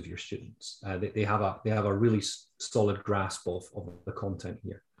most of your students, they have a really solid grasp of the content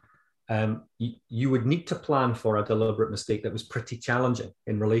here. You would need to plan for a deliberate mistake that was pretty challenging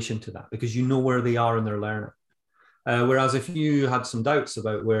in relation to that, because you know where they are in their learning. Whereas if you had some doubts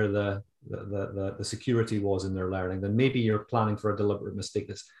about where the security was in their learning, then maybe you're planning for a deliberate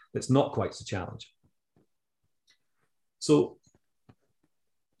mistake that's not quite so challenging. So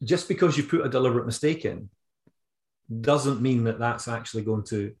just because you put a deliberate mistake in doesn't mean that that's actually going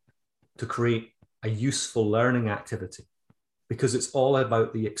to create a useful learning activity, because it's all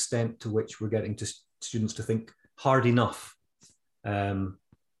about the extent to which we're getting to students to think hard enough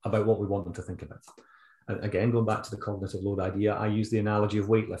about what we want them to think about. And again, going back to the cognitive load idea, I use the analogy of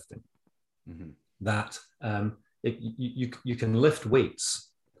weightlifting. Mm-hmm. That you can lift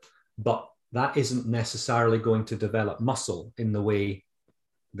weights, but that isn't necessarily going to develop muscle in the way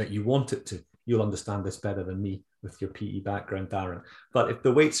that you want it to. You'll understand this better than me with your PE background, Darren. But if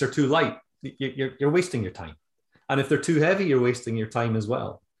the weights are too light, you're wasting your time. And if they're too heavy, you're wasting your time as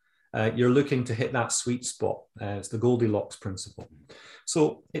well. You're looking to hit that sweet spot. It's the Goldilocks principle.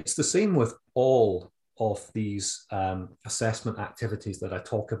 So it's the same with all of these assessment activities that I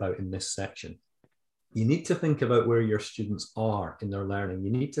talk about in this section. You need to think about where your students are in their learning.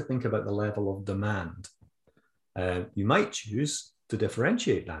 You need to think about the level of demand. You might choose to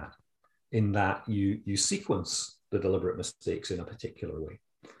differentiate that in that you sequence the deliberate mistakes in a particular way.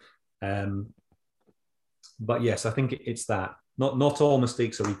 But yes, I think it's that. Not all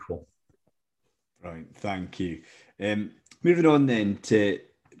mistakes are equal. Right, thank you. Moving on then to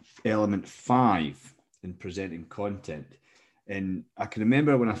element 5 in presenting content. And I can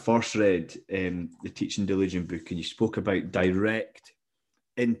remember when I first read the Teaching Delusion book, and you spoke about direct,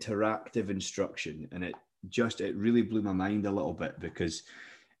 interactive instruction, and it really blew my mind a little bit, because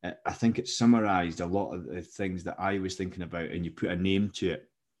I think it summarized a lot of the things that I was thinking about, and you put a name to it,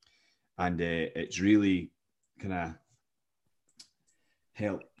 and it's really kind of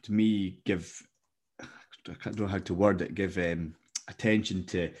helped me give, I don't know how to word it, give attention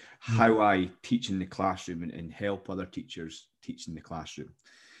to how I teach in the classroom and help other teachers teach in the classroom.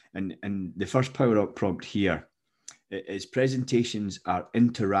 And the first power up prompt here is presentations are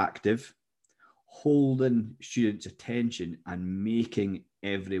interactive, holding students' attention and making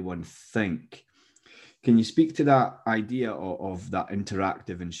everyone think. Can you speak to that idea of that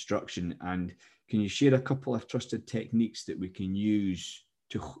interactive instruction, and can you share a couple of trusted techniques that we can use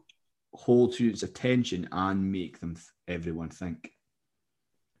to hold students' attention and make everyone think?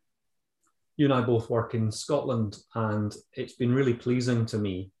 You and I both work in Scotland, and it's been really pleasing to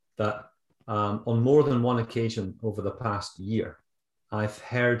me that on more than one occasion over the past year, I've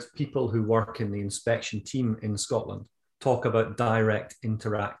heard people who work in the inspection team in Scotland talk about direct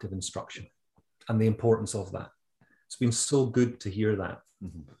interactive instruction and the importance of that. It's been so good to hear that.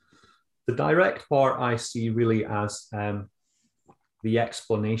 Mm-hmm. The direct part I see really as the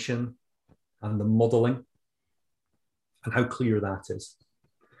explanation and the modeling and how clear that is.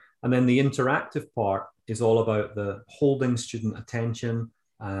 And then the interactive part is all about the holding student attention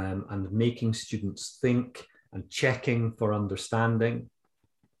and making students think and checking for understanding.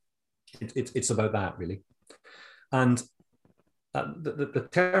 It's about that, really. And the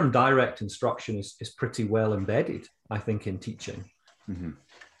term direct instruction is pretty well embedded, I think, in teaching. Mm-hmm.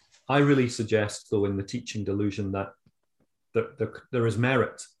 I really suggest, though, in the Teaching Delusion that there is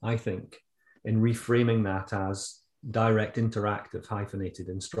merit, I think, in reframing that as direct interactive hyphenated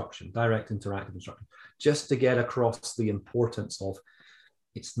instruction, just to get across the importance of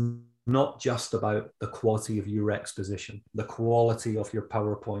it's not just about the quality of your exposition, the quality of your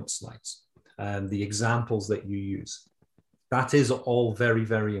PowerPoint slides, and the examples that you use. That is all very,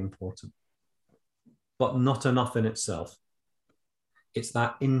 very important, but not enough in itself. It's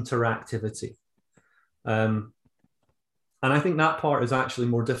that interactivity. And I think that part is actually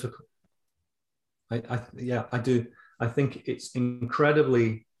more difficult. I do. I think it's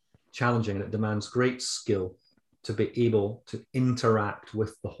incredibly challenging, and it demands great skill to be able to interact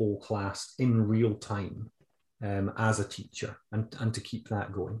with the whole class in real time as a teacher, and to keep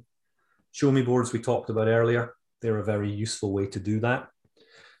that going. Show me boards we talked about earlier, they're a very useful way to do that.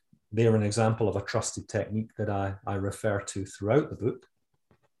 They're an example of a trusted technique that I refer to throughout the book.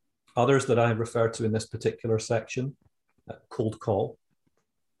 Others that I refer to in this particular section, Cold Call,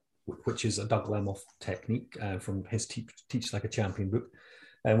 which is a Doug Lemoff technique from his Teach Like a Champion book,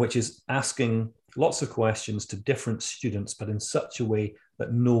 which is asking lots of questions to different students, but in such a way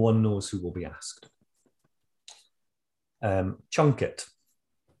that no one knows who will be asked. Chunk it.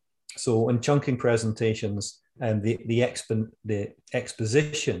 So in chunking presentations, the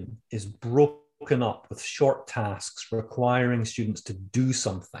exposition is broken up with short tasks requiring students to do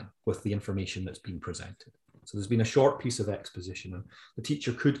something with the information that's being presented. So there's been a short piece of exposition, and the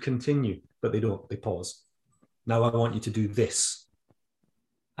teacher could continue, but they don't, they pause. Now I want you to do this.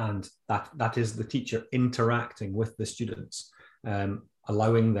 And that is the teacher interacting with the students,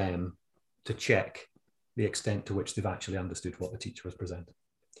 allowing them to check the extent to which they've actually understood what the teacher has presented.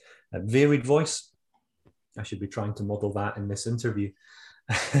 Varied voice, I should be trying to model that in this interview.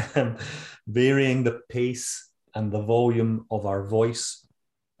 Varying the pace and the volume of our voice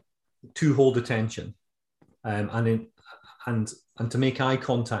to hold attention, and to make eye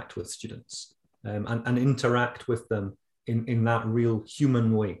contact with students, and interact with them in that real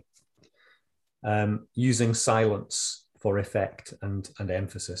human way, using silence for effect and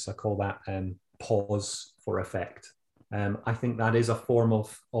emphasis. I call that pause for effect. I think that is a form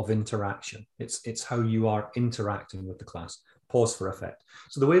of interaction. It's how you are interacting with the class. Pause for effect.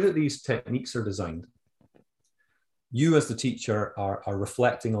 So the way that these techniques are designed, you as the teacher are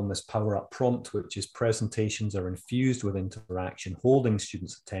reflecting on this Power Up prompt, which is presentations are infused with interaction, holding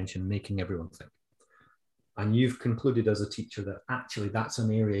students' attention, making everyone think. And you've concluded as a teacher that actually that's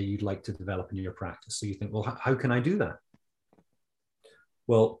an area you'd like to develop in your practice. So you think, well, how can I do that?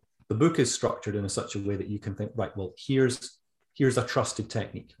 Well, the book is structured in such a way that you can think, right, well, here's a trusted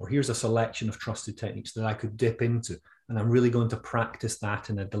technique, or here's a selection of trusted techniques that I could dip into, and I'm really going to practice that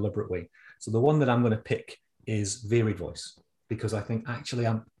in a deliberate way. So the one that I'm going to pick is varied voice, because I think actually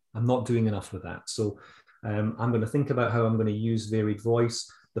I'm not doing enough with that. So I'm going to think about how I'm going to use varied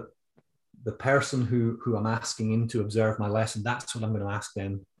voice. The person who I'm asking in to observe my lesson, that's what I'm going to ask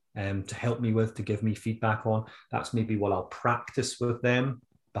them to help me with, to give me feedback on. That's maybe what I'll practice with them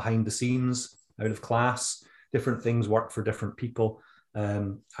behind the scenes, out of class. Different things work for different people.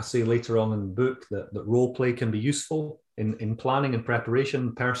 I say later on in the book that role play can be useful in planning and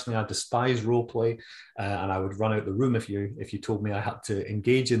preparation. Personally, I despise role play, and I would run out the room if you told me I had to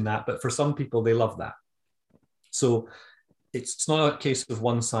engage in that. But for some people, they love that. So it's not a case of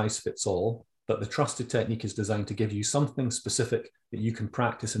one size fits all, but the trusted technique is designed to give you something specific that you can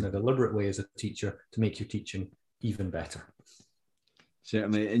practice in a deliberate way as a teacher to make your teaching even better.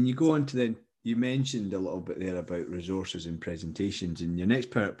 Certainly. And you go on to then, you mentioned a little bit there about resources and presentations, and your next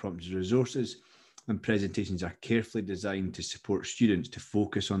Power Up prompt is resources and presentations are carefully designed to support students to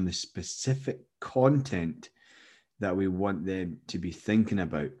focus on the specific content that we want them to be thinking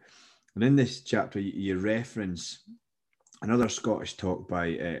about. And in this chapter, you reference another Scottish talk by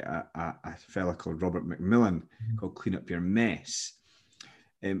a fellow called Robert Macmillan called Clean Up Your Mess.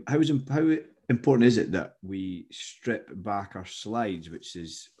 How important is it that we strip back our slides, which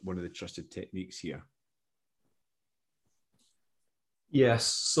is one of the trusted techniques here? Yes,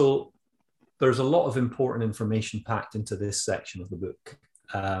 so there's a lot of important information packed into this section of the book,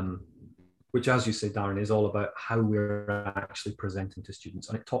 which, as you say, Darren, is all about how we're actually presenting to students.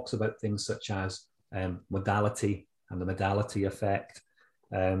 And it talks about things such as modality and the modality effect.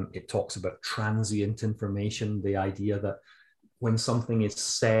 It talks about transient information, the idea that when something is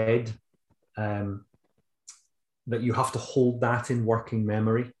said, that you have to hold that in working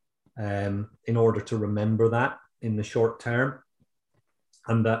memory in order to remember that in the short term,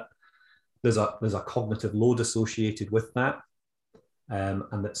 and that there's a cognitive load associated with that,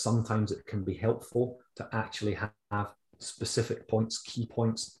 and that sometimes it can be helpful to actually have specific points, key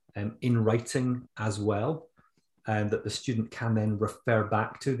points in writing as well, and that the student can then refer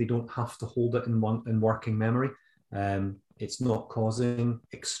back to. They don't have to hold it in working memory. It's not causing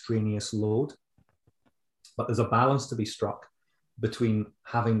extraneous load. But there's a balance to be struck between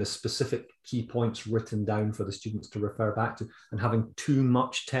having the specific key points written down for the students to refer back to and having too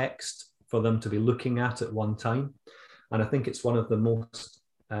much text for them to be looking at one time. And I think it's one of the most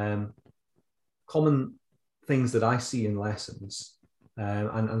common things that I see in lessons,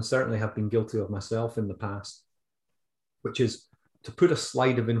 and certainly have been guilty of myself in the past, which is to put a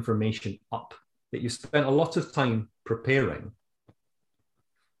slide of information up that you spent a lot of time preparing,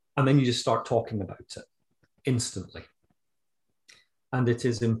 and then you just start talking about it instantly. And it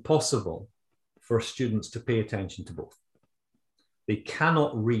is impossible for students to pay attention to both. They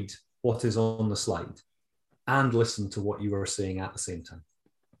cannot read what is on the slide and listen to what you are saying at the same time.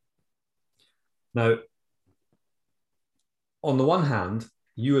 Now, on the one hand,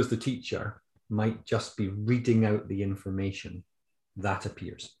 you as the teacher might just be reading out the information that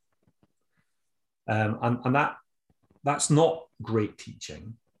appears. And that's not great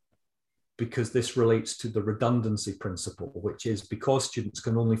teaching, because this relates to the redundancy principle, which is because students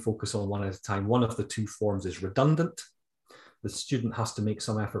can only focus on one at a time, one of the two forms is redundant. The student has to make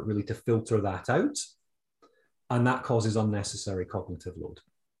some effort really to filter that out, and that causes unnecessary cognitive load.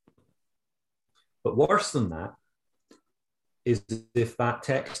 But worse than that is if that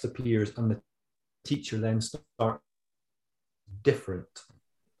text appears and the teacher then starts different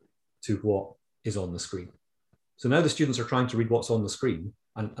to what is on the screen. So now the students are trying to read what's on the screen,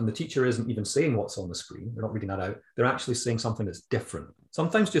 and the teacher isn't even saying what's on the screen. They're not reading that out. They're actually saying something that's different,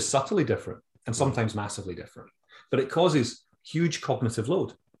 sometimes just subtly different, and sometimes massively different. But it causes huge cognitive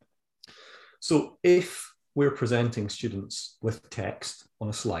load. So if we're presenting students with text on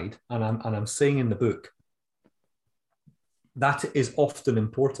a slide, and I'm saying in the book, that is often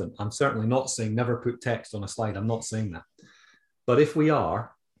important. I'm certainly not saying never put text on a slide. I'm not saying that. But if we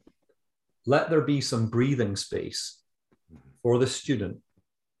are, let there be some breathing space for the student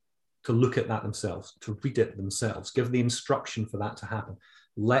to look at that themselves, to read it themselves, give the instruction for that to happen.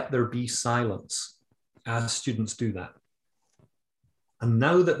 Let there be silence as students do that. And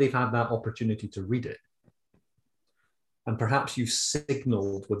now that they've had that opportunity to read it, and perhaps you've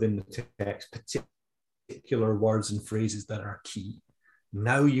signaled within the text particular words and phrases that are key.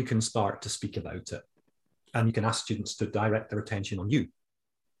 Now you can start to speak about it, and you can ask students to direct their attention on you.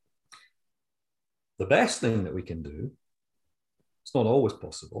 The best thing that we can do, it's not always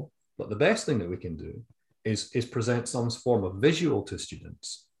possible, but the best thing that we can do is present some form of visual to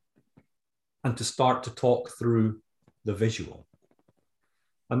students and to start to talk through the visual.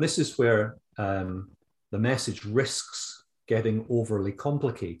 And this is where the message risks getting overly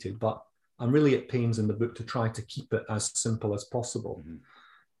complicated, but I'm really at pains in the book to try to keep it as simple as possible.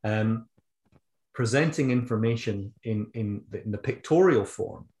 Mm-hmm. Presenting information in the pictorial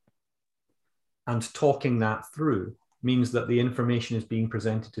form and talking that through means that the information is being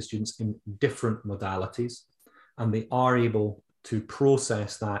presented to students in different modalities, and they are able to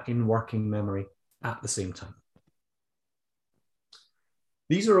process that in working memory at the same time.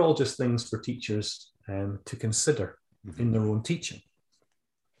 These are all just things for teachers to consider in their own teaching.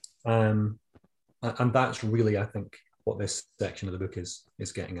 And that's really, I think, what this section of the book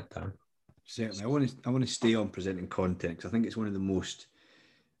is getting at, Darren. Certainly. I want to stay on presenting content, because I think it's one of the most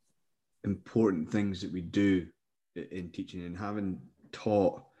important things that we do in teaching. And having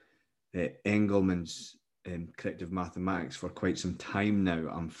taught Engelmann's corrective mathematics for quite some time now,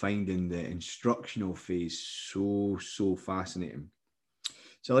 I'm finding the instructional phase so fascinating.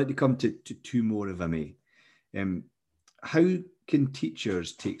 So I'd like to come to two more, if I may. How can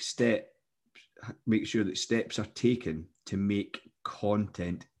teachers make sure that steps are taken to make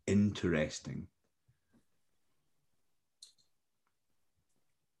content interesting?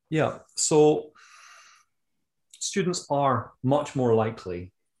 Yeah, so students are much more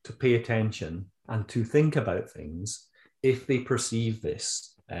likely to pay attention and to think about things if they perceive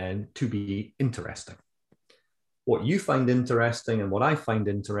this to be interesting. What you find interesting and what I find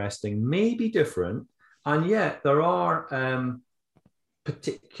interesting may be different, and yet there are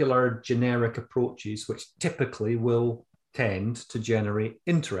particular generic approaches which typically will tend to generate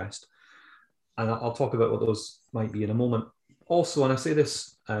interest. And I'll talk about what those might be in a moment. Also, and I say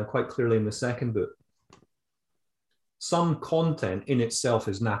this quite clearly in the second book, some content in itself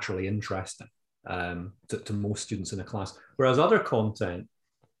is naturally interesting to most students in a class, whereas other content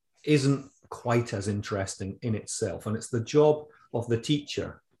isn't quite as interesting in itself. And it's the job of the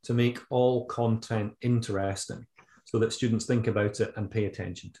teacher to make all content interesting so that students think about it and pay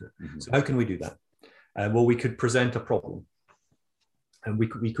attention to it. Mm-hmm. So how can we do that? Well, we could present a problem. And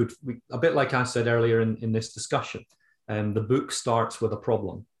we could a bit like I said earlier in this discussion, the book starts with a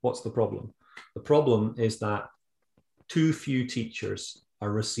problem. What's the problem? The problem is that too few teachers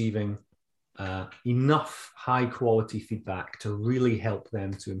are receiving enough high quality feedback to really help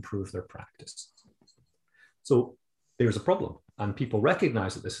them to improve their practice. So there's a problem, and people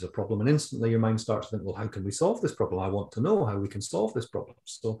recognize that this is a problem, and instantly your mind starts to think, well, how can we solve this problem? I want to know how we can solve this problem.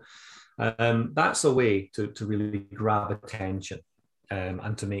 So that's a way to really grab attention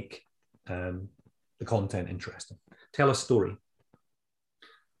and to make the content interesting. Tell a story.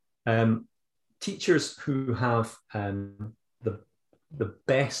 Teachers who have the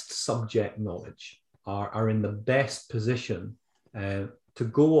best subject knowledge are in the best position to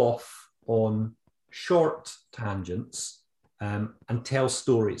go off on short tangents and tell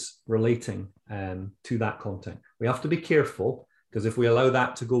stories relating to that content. We have to be careful, because if we allow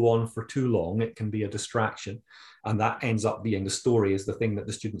that to go on for too long, it can be a distraction, and that ends up being the story is the thing that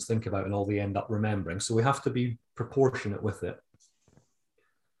the students think about and all they end up remembering. So we have to be proportionate with it.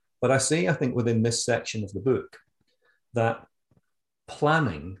 But I think within this section of the book that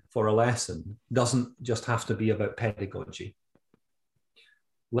planning for a lesson doesn't just have to be about pedagogy.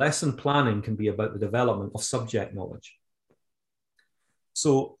 Lesson planning can be about the development of subject knowledge.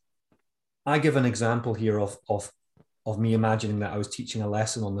 So I give an example here of me imagining that I was teaching a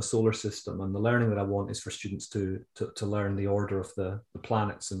lesson on the solar system, and the learning that I want is for students to learn the order of the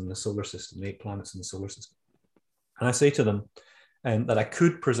planets in the solar system, the 8 planets in the solar system. And I say to them that I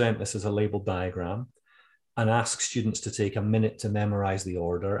could present this as a labeled diagram and ask students to take a minute to memorize the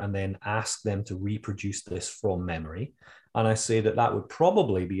order and then ask them to reproduce this from memory. And I say that would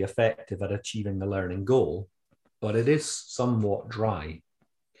probably be effective at achieving the learning goal, but it is somewhat dry.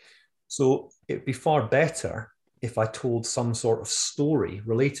 So it'd be far better if I told some sort of story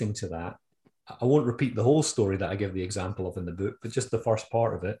relating to that. I won't repeat the whole story that I give the example of in the book, but just the first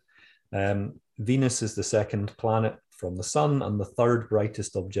part of it. Venus is the second planet from the sun and the third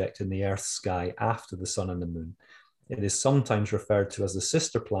brightest object in the Earth's sky after the sun and the moon. It is sometimes referred to as the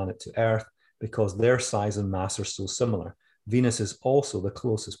sister planet to Earth because their size and mass are so similar. Venus is also the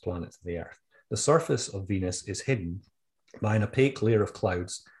closest planet to the Earth. The surface of Venus is hidden by an opaque layer of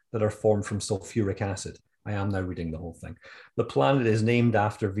clouds that are formed from sulfuric acid. I am now reading the whole thing. The planet is named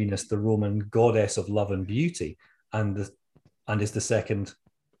after Venus, the Roman goddess of love and beauty, and is the second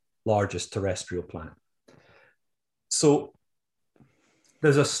largest terrestrial planet. So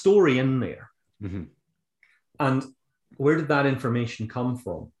there's a story in there. Mm-hmm. And where did that information come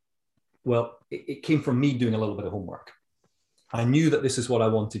from? Well, it came from me doing a little bit of homework. I knew that this is what I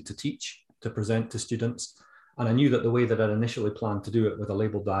wanted to teach, to present to students. And I knew that the way that I'd initially planned to do it with a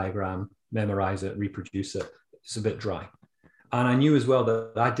label diagram, memorize it, reproduce it, it's a bit dry. And I knew as well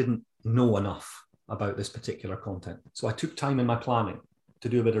that I didn't know enough about this particular content. So I took time in my planning to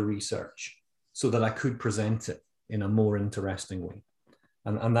do a bit of research so that I could present it in a more interesting way.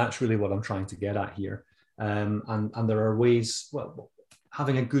 And that's really what I'm trying to get at here. And there are ways, well,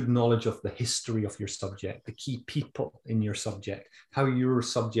 having a good knowledge of the history of your subject, the key people in your subject, how your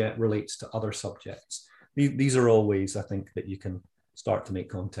subject relates to other subjects. These are all ways, I think, that you can start to make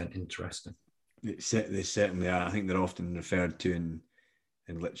content interesting. They certainly are. I think they're often referred to in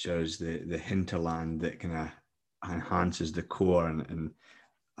literature as the hinterland that kind of enhances the core. And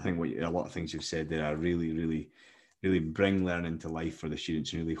I think a lot of things you've said there are really, really, really bring learning to life for the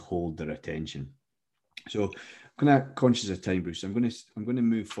students and really hold their attention. So I'm kind of conscious of time, Bruce. I'm going to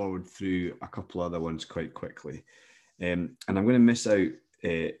move forward through a couple other ones quite quickly, and I'm going to miss out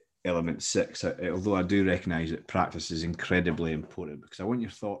element 6, although I do recognise that practice is incredibly important, because I want your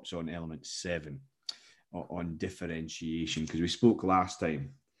thoughts on element 7, on differentiation, because we spoke last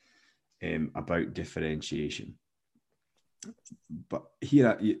time about differentiation. But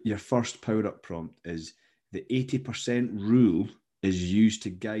here, your first power up prompt is the 80% rule is used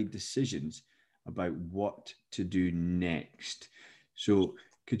to guide decisions about what to do next. So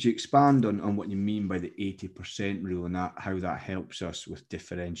could you expand on what you mean by the 80% rule and how that helps us with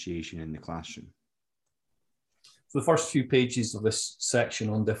differentiation in the classroom? So the first few pages of this section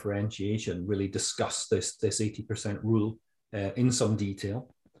on differentiation really discuss this 80% rule in some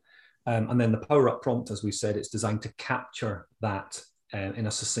detail. And then the power up prompt, as we said, it's designed to capture that in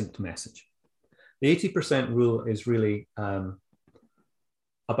a succinct message. The 80% rule is really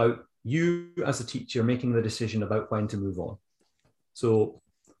about you as a teacher making the decision about when to move on. So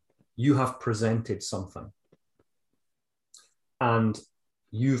you have presented something and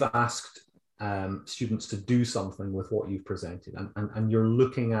you've asked students to do something with what you've presented, and you're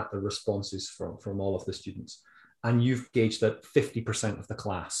looking at the responses from all of the students, and you've gauged that 50% of the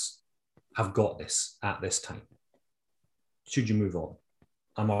class have got this at this time. Should you move on?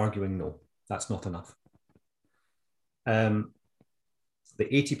 I'm arguing no, that's not enough. The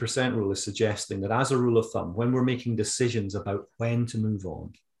 80% rule is suggesting that, as a rule of thumb, when we're making decisions about when to move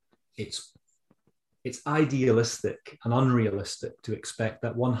on, it's idealistic and unrealistic to expect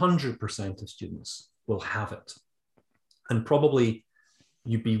that 100% of students will have it. And probably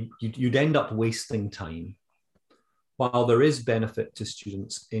you'd end up wasting time. While there is benefit to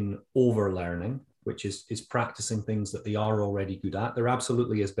students in overlearning, which is practicing things that they are already good at, there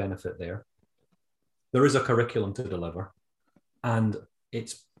absolutely is benefit there. There is a curriculum to deliver, and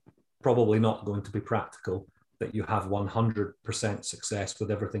it's probably not going to be practical that you have 100% success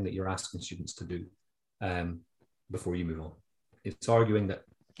with everything that you're asking students to do before you move on. It's arguing that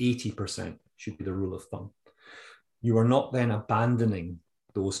 80% should be the rule of thumb. You are not then abandoning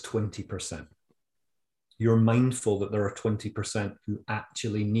those 20%. You're mindful that there are 20% who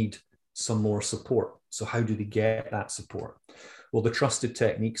actually need some more support. So how do they get that support? Well, the trusted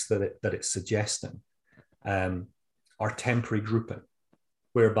techniques that it's suggesting are temporary grouping,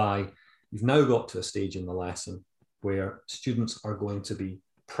 whereby you've now got to a stage in the lesson where students are going to be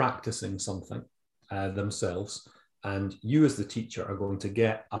practicing something themselves, and you as the teacher are going to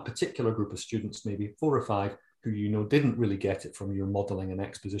get a particular group of students, maybe 4 or 5, who you know didn't really get it from your modelling and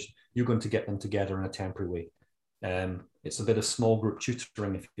exposition. You're going to get them together in a temporary way. It's a bit of small group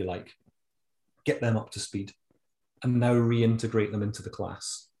tutoring, if you like. Get them up to speed and now reintegrate them into the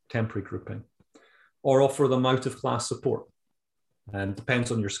class, temporary grouping, or offer them out of class support. And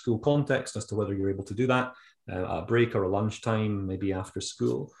depends on your school context as to whether you're able to do that at a break or a lunchtime, maybe after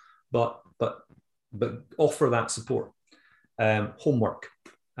school, but offer that support. Homework,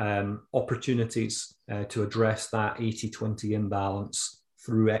 opportunities to address that 80-20 imbalance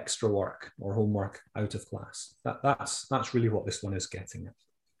through extra work or homework out of class. That's really what this one is getting at.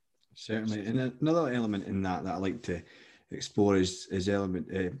 Certainly. And another element in that I like to explore is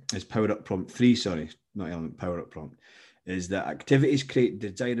power up prompt 3, sorry, not element, power up prompt, is that activities create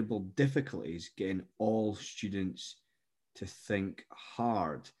desirable difficulties, getting all students to think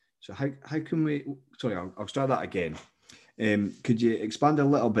hard. So how can we, sorry, I'll start that again. Could you expand a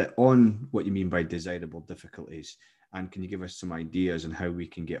little bit on what you mean by desirable difficulties And can you give us some ideas on how we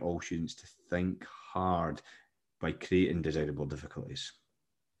can get all students to think hard by creating desirable difficulties?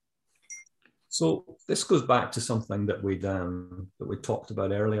 So this goes back to something that we talked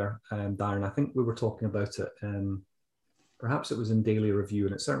about earlier, Darren. I think we were talking about it. Perhaps it was in daily review,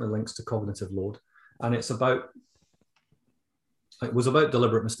 and it certainly links to cognitive load. And it was about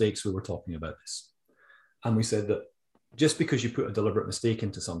deliberate mistakes. We were talking about this, and we said that just because you put a deliberate mistake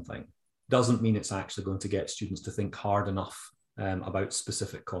into something doesn't mean it's actually going to get students to think hard enough about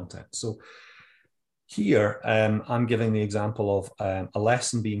specific content. So here, I'm giving the example of a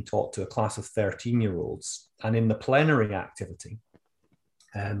lesson being taught to a class of 13-year-olds. And in the plenary activity,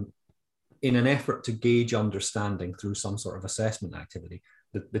 in an effort to gauge understanding through some sort of assessment activity,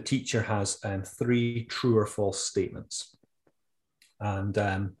 the teacher has 3 true or false statements. And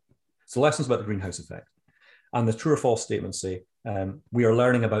so the lesson's about the greenhouse effect. And the true or false statements say, we are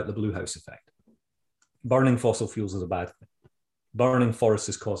learning about the blue house effect. Burning fossil fuels is a bad thing. Burning forests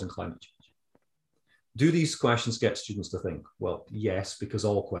is causing climate change. Do these questions get students to think? Well, yes, because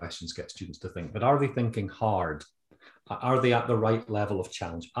all questions get students to think. But are they thinking hard? Are they at the right level of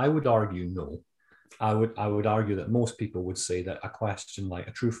challenge? I would argue no. I would argue that most people would say that a question like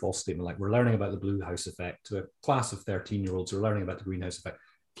a true false statement, like we're learning about the blue house effect, to a class of 13-year-olds who are learning about the greenhouse effect,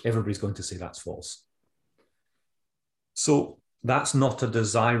 everybody's going to say that's false. So that's not a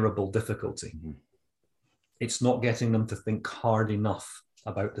desirable difficulty. Mm-hmm. It's not getting them to think hard enough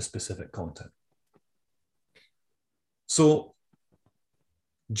about the specific content. So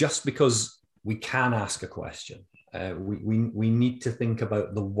just because we can ask a question, we need to think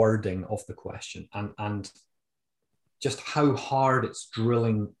about the wording of the question and just how hard it's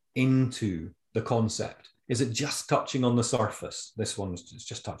drilling into the concept. Is it just touching on the surface? This one's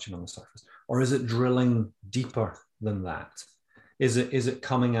just touching on the surface. Or is it drilling deeper than that? Is it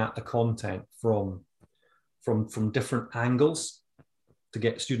coming at the content from different angles to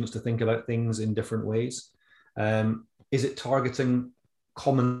get students to think about things in different ways? Is it targeting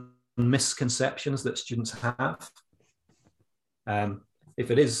common misconceptions that students have? If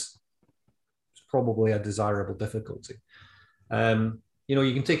it is, it's probably a desirable difficulty. You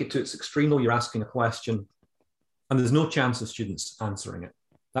can take it to its extreme, though. You're asking a question and there's no chance of students answering it.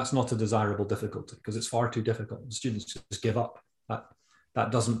 That's not a desirable difficulty because it's far too difficult. The students just give up.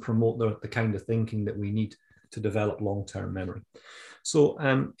 That doesn't promote the kind of thinking that we need to develop long-term memory. So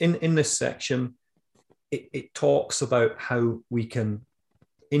in this section, it talks about how we can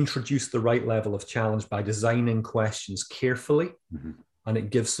introduce the right level of challenge by designing questions carefully. Mm-hmm. And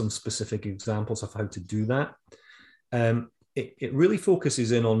it gives some specific examples of how to do that. It really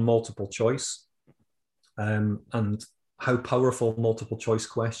focuses in on multiple choice and how powerful multiple choice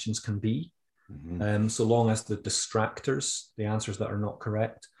questions can be. Mm-hmm. So long as the distractors, the answers that are not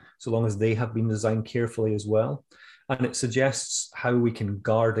correct, so long as they have been designed carefully as well. And it suggests how we can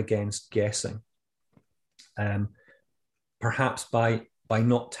guard against guessing. Perhaps by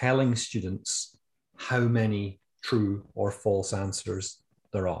not telling students how many true or false answers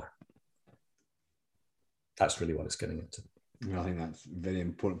there are. That's really what it's getting into. I think that's a very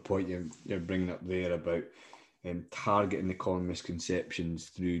important point you're bringing up there about targeting the common misconceptions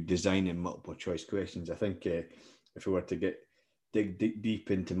through designing multiple choice questions. I think if we were to dig deep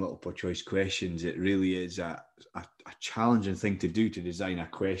into multiple choice questions, it really is a challenging thing to do, to design a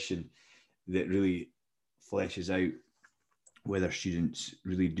question that really fleshes out whether students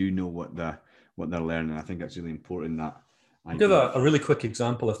really do know what they're learning. I think that's really important. I'll give a really quick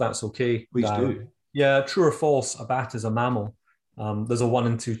example, if that's okay. Please do. Yeah, true or false, a bat is a mammal. There's a 1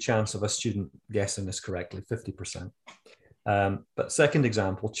 in 2 chance of a student guessing this correctly, 50%. But second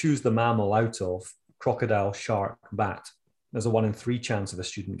example, choose the mammal out of crocodile, shark, bat. There's a 1 in 3 chance of a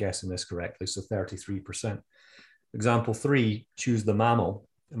student guessing this correctly, so 33%. Example 3, choose the mammal,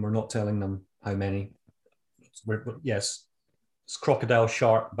 and we're not telling them how many. Yes, it's crocodile,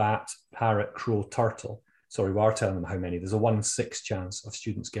 shark, bat, parrot, crow, turtle. Sorry, we are telling them how many. There's a 1 in 6 chance of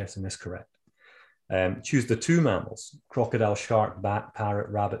students guessing this correct. Choose the 2 mammals, crocodile, shark, bat, parrot,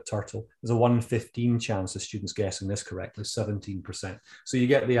 rabbit, turtle. There's a 1 in 15 chance of students guessing this correctly, 17%. So you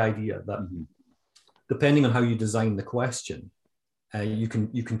get the idea that depending on how you design the question, you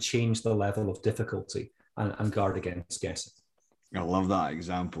can change the level of difficulty and guard against guessing. I love that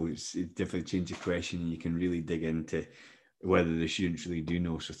example. It definitely changes the question and you can really dig into whether the students really do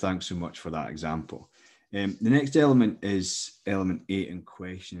know. So thanks so much for that example. The next element is element 8 in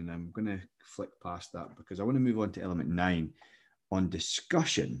question, and I'm going to flick past that because I want to move on to element 9 on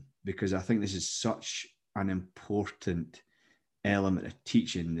discussion, because I think this is such an important element of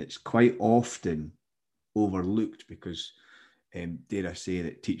teaching that's quite often overlooked because dare I say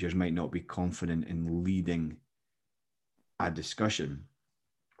that teachers might not be confident in leading a discussion.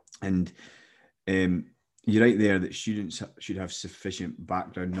 And you're right there that students should have sufficient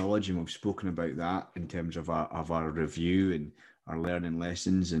background knowledge, and we've spoken about that in terms of our review and our learning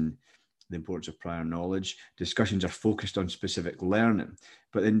lessons and the importance of prior knowledge. Discussions are focused on specific learning.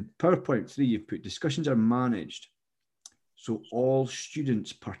 But in PowerPoint 3, you've put discussions are managed, so all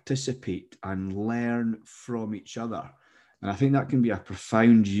students participate and learn from each other. And I think that can be a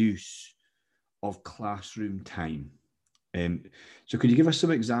profound use of classroom time. So could you give us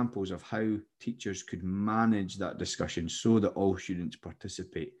some examples of how teachers could manage that discussion so that all students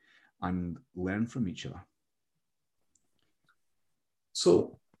participate and learn from each other?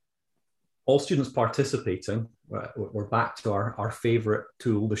 So all students participating, we're back to our favorite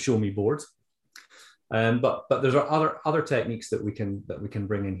tool, the Show Me board. But there's other techniques that we can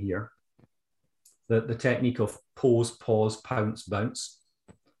bring in here. The technique of pose, pause, pounce, bounce,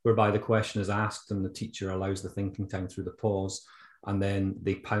 whereby the question is asked and the teacher allows the thinking time through the pause, and then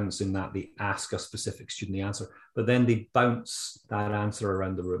they pounce in that, they ask a specific student the answer, but then they bounce that answer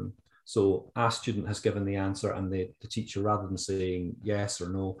around the room. So a student has given the answer, and the teacher, rather than saying yes or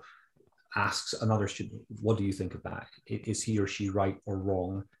no, asks another student, what do you think of that? Is he or she right or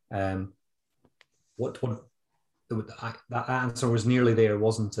wrong? That answer was nearly there,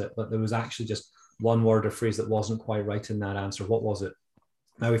 wasn't it? But there was actually just one word or phrase that wasn't quite right in that answer. What was it?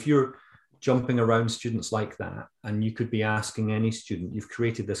 Now, if you're jumping around students like that, and you could be asking any student, you've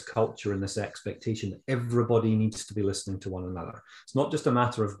created this culture and this expectation that everybody needs to be listening to one another. It's not just a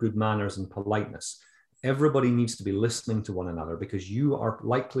matter of good manners and politeness. Everybody needs to be listening to one another, because you are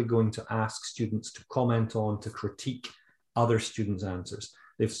likely going to ask students to comment on, to critique other students' answers.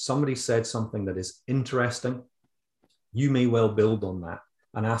 If somebody said something that is interesting, you may well build on that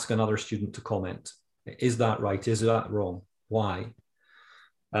and ask another student to comment. Is that right? Is that wrong? Why?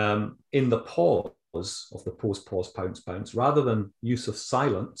 In the pause of the pose, pause, pounce, bounce, rather than use of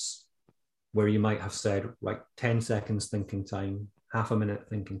silence, where you might have said, right, 10 seconds thinking time, half a minute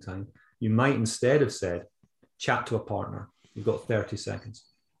thinking time, you might instead have said, chat to a partner. You've got 30 seconds.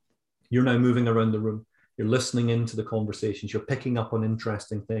 You're now moving around the room. You're listening into the conversations. You're picking up on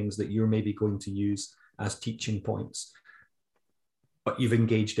interesting things that you're maybe going to use as teaching points. But you've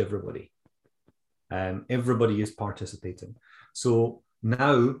engaged everybody. Everybody is participating. So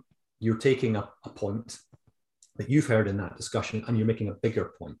now you're taking a point that you've heard in that discussion, and you're making a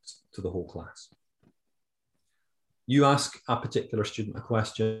bigger point to the whole class. You ask a particular student a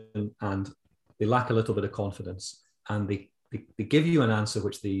question and they lack a little bit of confidence, and they give you an answer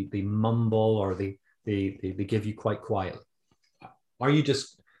which they mumble, or they give you quite quietly. Are you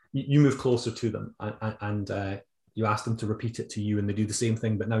just, you move closer to them and you ask them to repeat it to you, and they do the same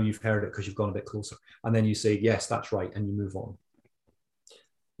thing, but now you've heard it because you've gone a bit closer. And then you say, yes, that's right, and you move on.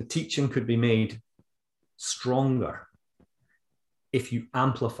 The teaching could be made stronger if you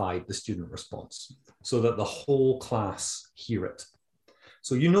amplified the student response so that the whole class hear it.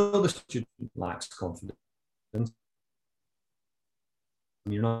 So you know the student lacks confidence.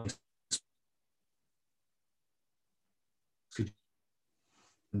 You're not, and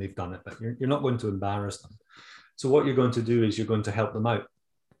they've done it, but you're not going to embarrass them. So what you're going to do is you're going to help them out.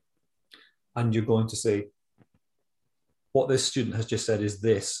 And you're going to say, what this student has just said is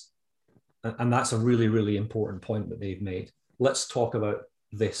this. And that's a really, really important point that they've made. Let's talk about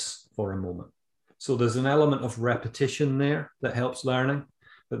this for a moment. So there's an element of repetition there that helps learning,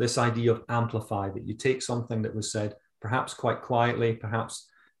 but this idea of amplify, that you take something that was said perhaps quite quietly, perhaps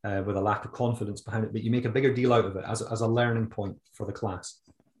with a lack of confidence behind it, but you make a bigger deal out of it as a learning point for the class.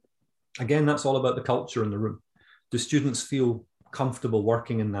 Again, that's all about the culture in the room. Do students feel comfortable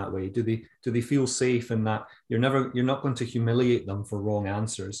working in that way? Do they feel safe in that you're not going to humiliate them for wrong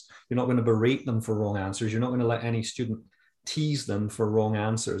answers? You're not going to berate them for wrong answers. You're not going to let any student tease them for wrong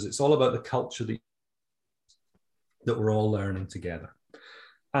answers. It's all about the culture that we're all learning together.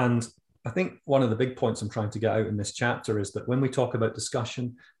 And I think one of the big points I'm trying to get out in this chapter is that when we talk about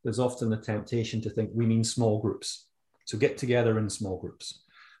discussion, there's often the temptation to think we mean small groups. So get together in small groups.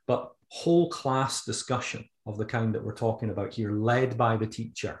 But whole class discussion of the kind that we're talking about here, led by the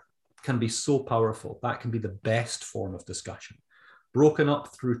teacher, can be so powerful. That can be the best form of discussion. Broken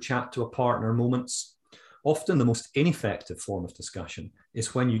up through chat to a partner moments. Often the most ineffective form of discussion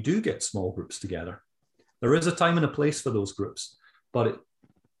is when you do get small groups together. There is a time and a place for those groups, but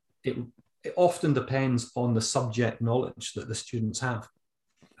it often depends on the subject knowledge that the students have.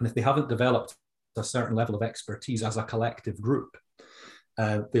 And if they haven't developed a certain level of expertise as a collective group,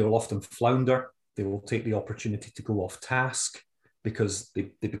 they will often flounder. They will take the opportunity to go off task because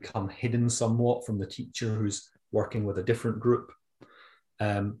they become hidden somewhat from the teacher who's working with a different group.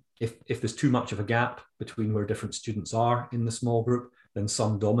 If there's too much of a gap between where different students are in the small group, then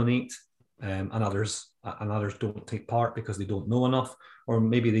some dominate, and others don't take part because they don't know enough, or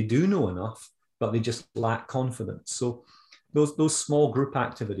maybe they do know enough, but they just lack confidence. So those small group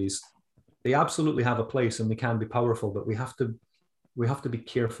activities, they absolutely have a place and they can be powerful, but we have to be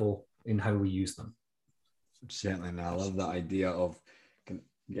careful in how we use them. Certainly, and I love that idea of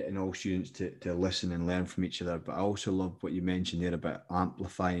getting all students to listen and learn from each other. But I also love what you mentioned there about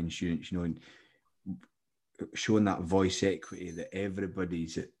amplifying students, and showing that voice equity, that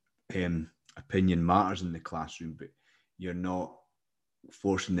everybody's opinion matters in the classroom, but you're not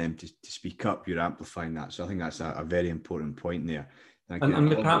forcing them to speak up, you're amplifying that. So I think that's a very important point there. Thank you.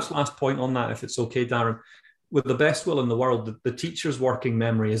 And perhaps last point on that, if it's okay, Darren, with the best will in the world, the teacher's working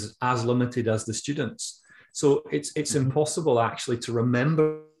memory is as limited as the students. So it's impossible actually to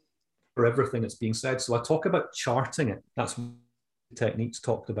remember everything that's being said. So I talk about charting it. That's what the techniques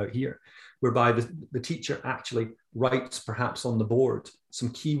talked about here, whereby the teacher actually writes perhaps on the board some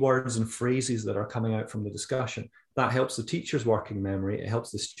key words and phrases that are coming out from the discussion. That helps the teacher's working memory. It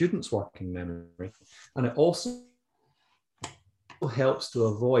helps the student's working memory. And it also helps to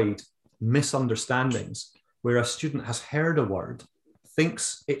avoid misunderstandings where a student has heard a word,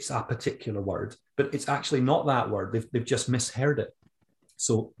 thinks it's a particular word, but it's actually not that word. They've just misheard it.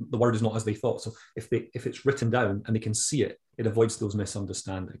 So the word is not as they thought. So if it's written down and they can see it, it avoids those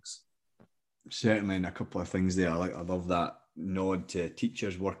misunderstandings. Certainly, and a couple of things there. I love that nod to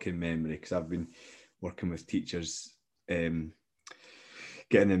teachers' working memory, because I've been working with teachers, getting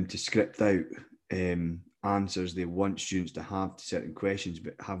them to script out answers they want students to have to certain questions,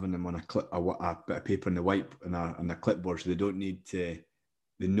 but having them on a bit of paper on the white on a clipboard, so they don't need to.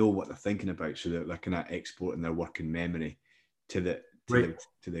 They know what they're thinking about, so that they're kind of exporting their working memory to the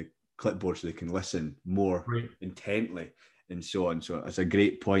clipboard, so they can listen more intently and so on. So it's a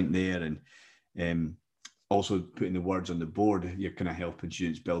great point there, and also putting the words on the board, you're kind of helping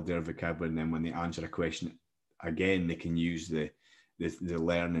students build their vocabulary, and then when they answer a question again, they can use the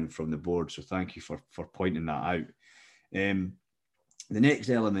learning from the board. So thank you for pointing that out. The next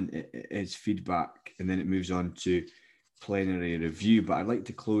element is feedback, and then it moves on to plenary review. But I'd like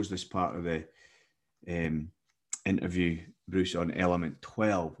to close this part of the interview, Bruce, on element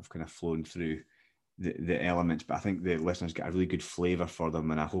 12. We've kind of flown through the elements, but I think the listeners get a really good flavour for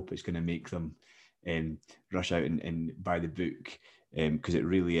them, and I hope it's going to make them rush out and buy the book, because it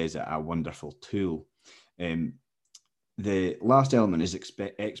really is a wonderful tool. The last element is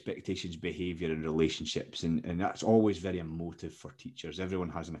expectations, behaviour and relationships, and that's always very emotive for teachers. Everyone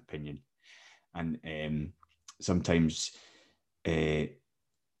has an opinion, and sometimes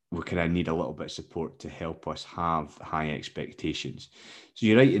we kind of need a little bit of support to help us have high expectations. So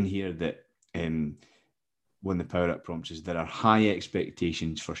you write in here that one of the Power Up prompts is there are high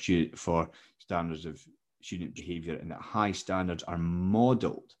expectations for standards of student behaviour, and that high standards are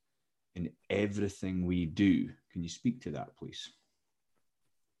modelled in everything we do. Can you speak to that, please?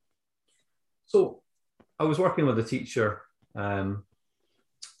 So I was working with a teacher at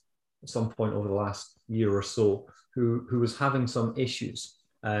some point over the last year or so who was having some issues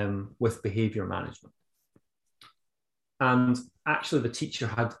with behaviour management. And actually the teacher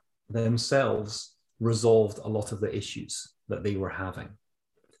had themselves resolved a lot of the issues that they were having.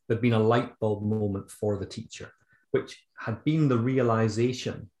 There'd been a light bulb moment for the teacher, which had been the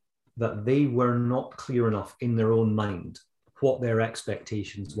realization that they were not clear enough in their own mind what their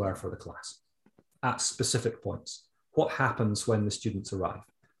expectations were for the class at specific points. What happens when the students arrive,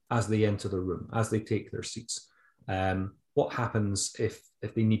 as they enter the room, as they take their seats? What happens if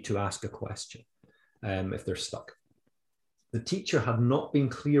they need to ask a question, if they're stuck? The teacher had not been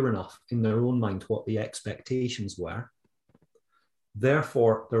clear enough in their own mind what the expectations were.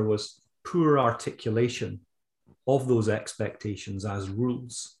 Therefore, there was poor articulation of those expectations as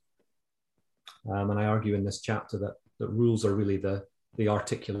rules. And I argue in this chapter that rules are really the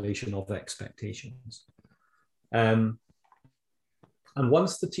articulation of expectations. And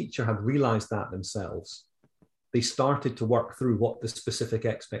once the teacher had realized that themselves, they started to work through what the specific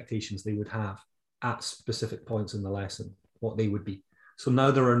expectations they would have at specific points in the lesson, what they would be. So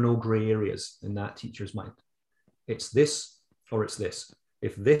now there are no gray areas in that teacher's mind. It's this or it's this.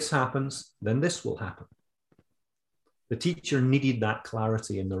 If this happens, then this will happen. The teacher needed that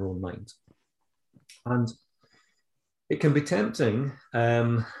clarity in their own mind. And it can be tempting.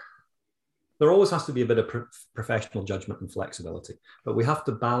 There always has to be a bit of professional judgment and flexibility, but we have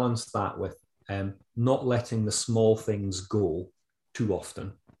to balance that with not letting the small things go too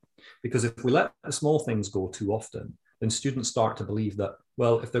often. Because if we let the small things go too often, then students start to believe that,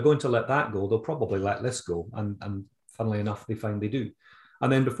 well, if they're going to let that go, they'll probably let this go. And funnily enough, they find they do.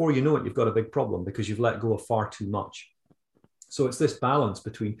 And then before you know it, you've got a big problem because you've let go of far too much. So it's this balance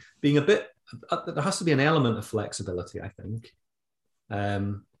between being a bit, there has to be an element of flexibility, I think.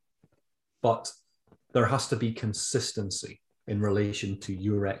 But there has to be consistency in relation to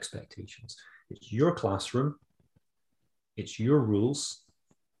your expectations. It's your classroom, it's your rules,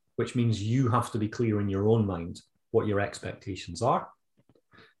 which means you have to be clear in your own mind what your expectations are.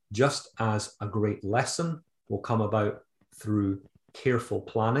 Just as a great lesson will come about through careful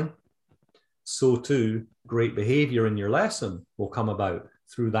planning, so too great behavior in your lesson will come about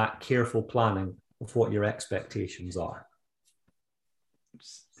through that careful planning of what your expectations are.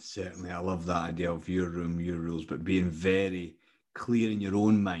 Certainly, I love that idea of your room, your rules, but being very clear in your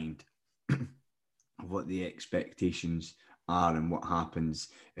own mind of what the expectations are and what happens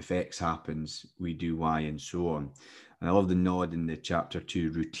if X happens, we do Y, and so on. And I love the nod in the chapter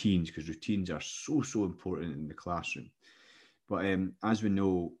 2, routines, because routines are so important in the classroom. But as we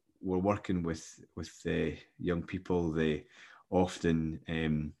know, we're working with young people. They often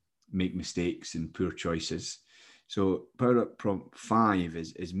make mistakes and poor choices. So power up prompt 5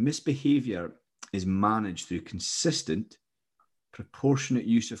 is misbehavior is managed through consistent, proportionate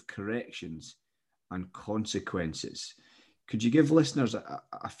use of corrections and consequences. Could you give listeners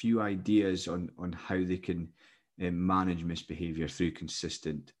a few ideas on how they can manage misbehavior through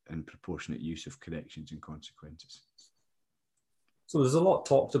consistent and proportionate use of corrections and consequences? So there's a lot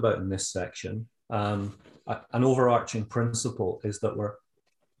talked about in this section. An overarching principle is that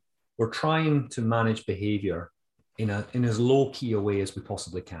we're trying to manage behavior in as low-key a way as we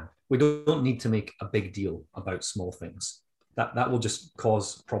possibly can. We don't need to make a big deal about small things. That will just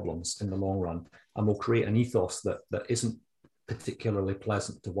cause problems in the long run, and will create an ethos that isn't particularly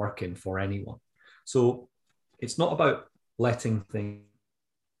pleasant to work in for anyone. So it's not about letting things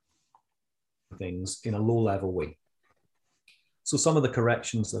in a low-level way. So some of the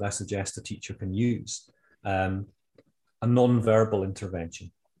corrections that I suggest a teacher can use, a non-verbal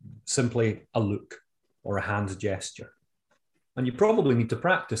intervention, simply a look or a hand gesture. And you probably need to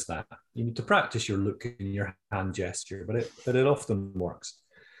practice that. You need to practice your look and your hand gesture, but it often works.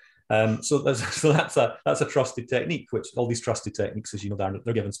 So that's a trusted technique, which all these trusted techniques, as you know,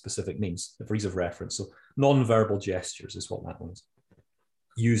 they're given specific names for ease of reference. So non-verbal gestures is what that one is.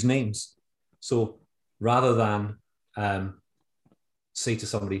 Use names. So rather than say to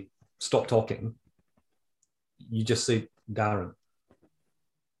somebody, stop talking, you just say, Darren,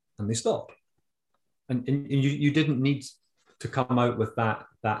 and they stop. And you didn't need to come out with that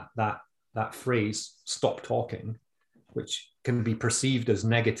phrase, stop talking, which can be perceived as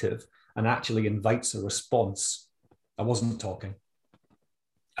negative and actually invites a response. I wasn't talking.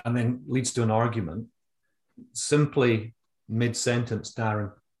 And then leads to an argument. Simply mid-sentence,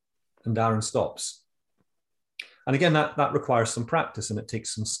 Darren, and Darren stops. And again, that requires some practice and it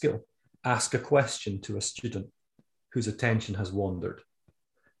takes some skill. Ask a question to a student whose attention has wandered.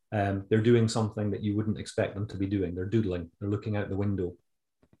 They're doing something that you wouldn't expect them to be doing. They're doodling, they're looking out the window.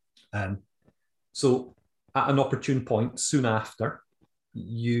 So at an opportune point, soon after,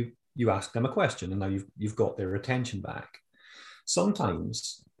 you ask them a question and now you've got their attention back.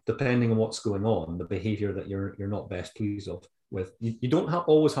 Sometimes, depending on what's going on, the behavior that you're not best pleased with, you don't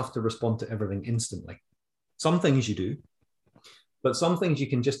always have to respond to everything instantly. Some things you do, but some things you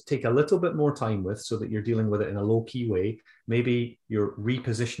can just take a little bit more time with so that you're dealing with it in a low-key way. Maybe you're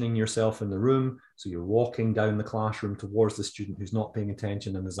repositioning yourself in the room, so you're walking down the classroom towards the student who's not paying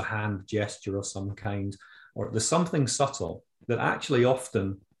attention and there's a hand gesture of some kind, or there's something subtle that actually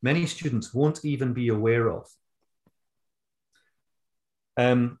often many students won't even be aware of.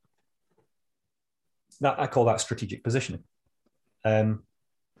 That I call that strategic positioning.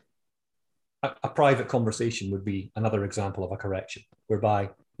 A private conversation would be another example of a correction, whereby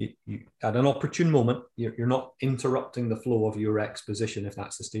you at an opportune moment, you're not interrupting the flow of your exposition if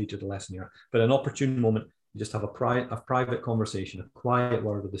that's the stage of the lesson you're at, but at an opportune moment, you just have a private conversation, a quiet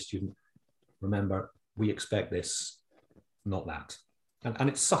word with the student. Remember, we expect this, not that. And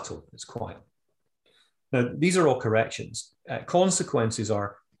it's subtle, it's quiet. Now, these are all corrections. Consequences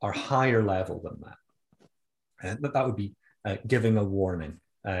are higher level than that. That would be giving a warning,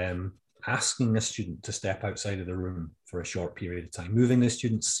 asking a student to step outside of the room for a short period of time, moving the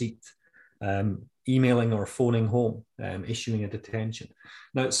student's seat, emailing or phoning home, issuing a detention.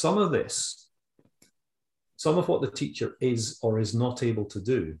 Now, some of what the teacher is or is not able to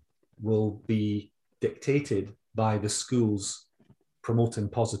do will be dictated by the school's promoting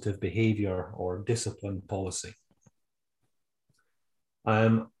positive behavior or discipline policy.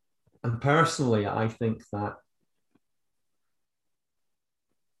 And personally, I think that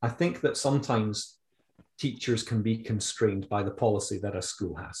sometimes teachers can be constrained by the policy that a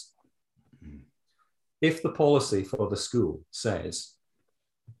school has. Mm. If the policy for the school says,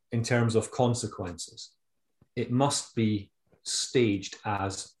 in terms of consequences, it must be staged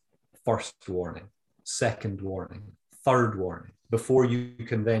as first warning, second warning, third warning, before you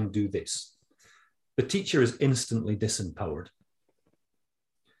can then do this, the teacher is instantly disempowered.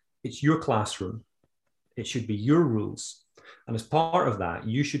 It's your classroom. It should be your rules. And as part of that,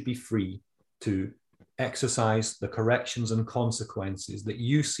 you should be free to exercise the corrections and consequences that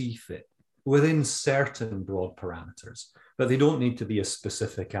you see fit within certain broad parameters, but they don't need to be as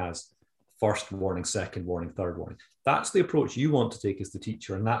specific as first warning, second warning, third warning. That's the approach you want to take as the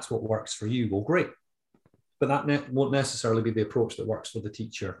teacher, and that's what works for you. Well, great. But that won't necessarily be the approach that works for the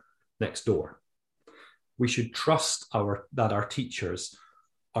teacher next door. We should trust that our teachers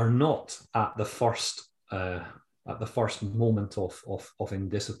are not at the first moment of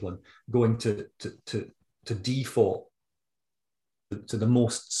indiscipline going to default to the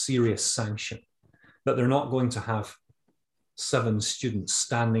most serious sanction, that they're not going to have 7 students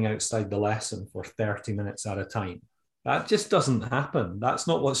standing outside the lesson for 30 minutes at a time. That just doesn't happen. That's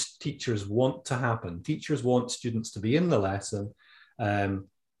not what teachers want to happen. Teachers want students to be in the lesson,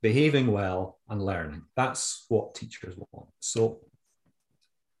 behaving well and learning. That's what teachers want. So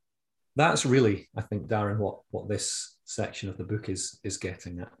that's really, I think, Darren, what this section of the book is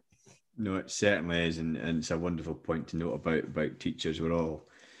getting at. No, it certainly is, and it's a wonderful point to note about teachers. We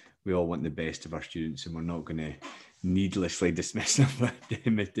all want the best of our students, and we're not going to needlessly dismiss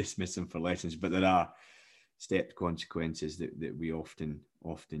them for lessons, but there are stepped consequences that we often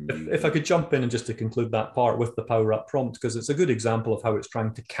use. If I could jump in and just to conclude that part with the Power Up prompt, because it's a good example of how it's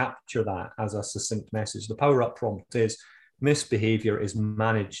trying to capture that as a succinct message. The Power Up prompt is misbehavior is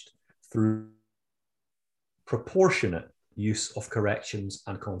managed through proportionate use of corrections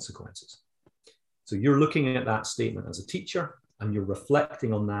and consequences. So you're looking at that statement as a teacher and you're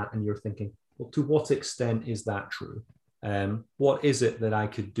reflecting on that and you're thinking, well, to what extent is that true? What is it that I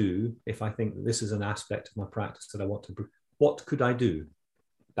could do if I think that this is an aspect of my practice that I want to improve? What could I do?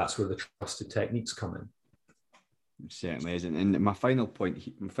 That's where the trusted techniques come in. It certainly is. And my final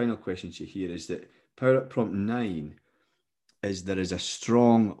question to you here is that Power Up Prompt 9 is there is a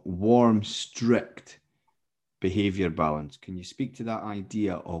strong, warm, strict behaviour balance. Can you speak to that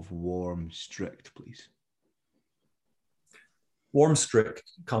idea of warm, strict, please? Warm, strict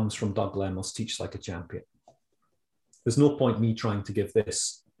comes from Doug Lemmell's Teach Like a Champion. There's no point me trying to give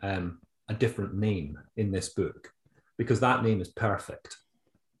this a different name in this book, because that name is perfect.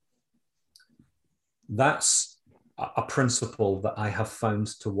 That's a principle that I have found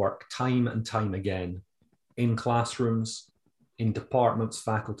to work time and time again in classrooms, in departments,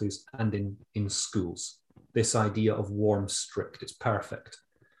 faculties, and in schools. This idea of warm, strict, it's perfect.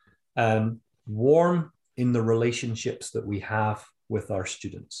 Warm in the relationships that we have with our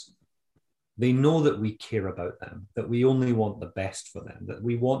students. They know that we care about them, that we only want the best for them, that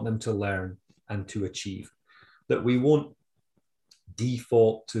we want them to learn and to achieve, that we won't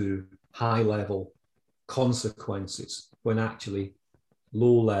default to high-level consequences when actually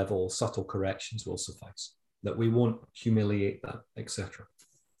low-level, subtle corrections will suffice, that we won't humiliate them, etc.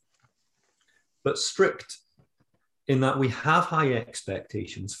 But strict in that we have high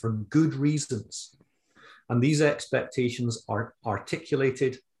expectations for good reasons. And these expectations are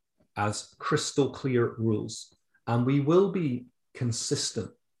articulated as crystal clear rules. And we will be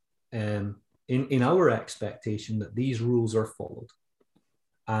consistent in our expectation that these rules are followed.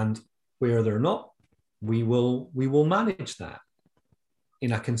 And where they're not, we will manage that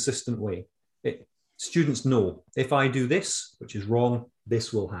in a consistent way. Students know, if I do this, which is wrong,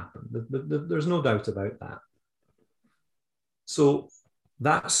 this will happen. There's no doubt about that. So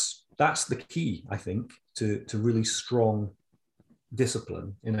that's the key, I think, to really strong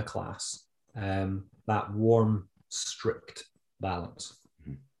discipline in a class, that warm, strict balance.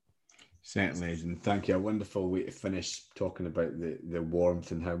 Certainly is, and thank you. A wonderful way to finish talking about the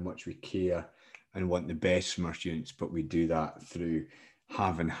warmth and how much we care and want the best from our students, but we do that through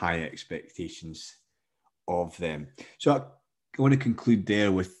having high expectations of them. So I want to conclude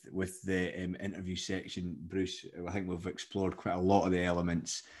there with the interview section, Bruce. I think we've explored quite a lot of the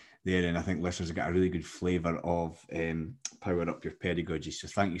elements there, and I think listeners have got a really good flavour of Power Up Your Pedagogy. So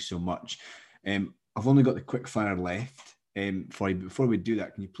thank you so much. I've only got the quick fire left for you. Before we do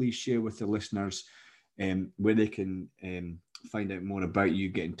that, can you please share with the listeners where they can find out more about you,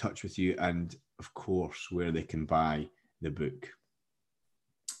 get in touch with you, and of course where they can buy the book?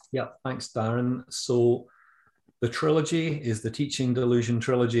 Yeah, thanks, Darren. So The trilogy is the Teaching Delusion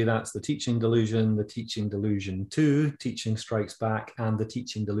trilogy. That's the Teaching Delusion, the Teaching Delusion 2, Teaching Strikes Back, and the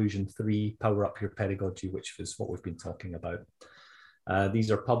Teaching Delusion 3, Power Up Your Pedagogy, which is what we've been talking about. These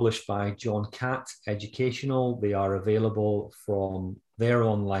are published by John Catt Educational. They are available from their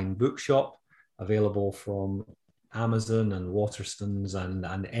online bookshop, available from Amazon and Waterstones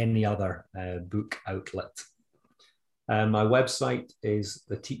and any other book outlet. My website is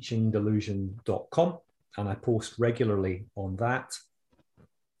theteachingdelusion.com, and I post regularly on that.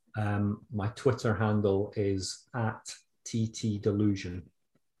 My Twitter handle is @TTDelusion.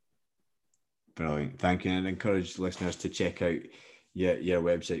 Brilliant. Thank you. And I encourage listeners to check out your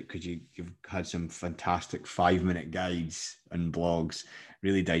website, because you've had some fantastic 5-minute guides and blogs,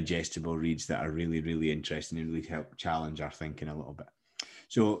 really digestible reads that are really, really interesting and really help challenge our thinking a little bit.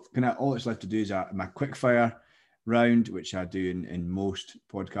 So all that's left to do is my quick fire round, which I do in most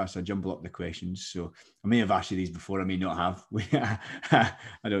podcasts. I jumble up the questions. So I may have asked you these before, I may not have.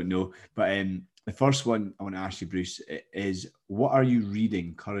 I don't know. But the first one I want to ask you, Bruce, is what are you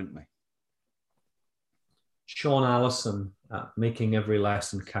reading currently? Sean Allison, Making Every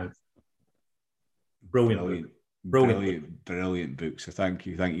Lesson Count. Brilliant book. So thank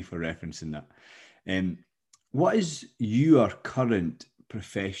you for referencing that. What is your current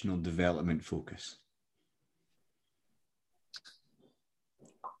professional development focus?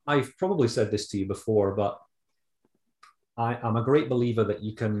 I've probably said this to you before, but I'm a great believer that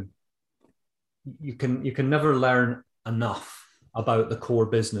you can never learn enough about the core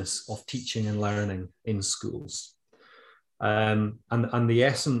business of teaching and learning in schools. And the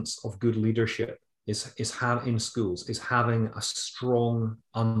essence of good leadership is having a strong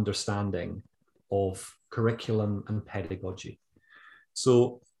understanding of curriculum and pedagogy.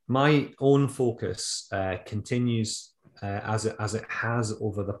 So my own focus continues as it has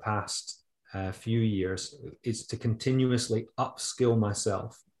over the past few years, is to continuously upskill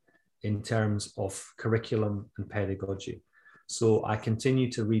myself in terms of curriculum and pedagogy. So I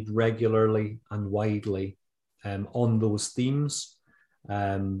continue to read regularly and widely on those themes.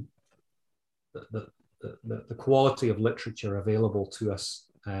 The quality of literature available to us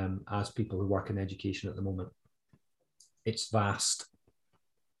as people who work in education at the moment, it's vast.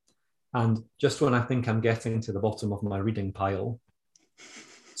 And just when I think I'm getting to the bottom of my reading pile,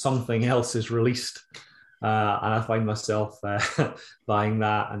 something else is released, and I find myself buying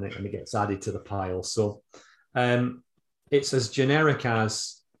that, and it gets added to the pile. So it's as generic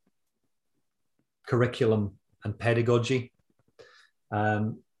as curriculum and pedagogy,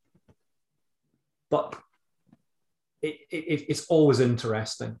 but it's always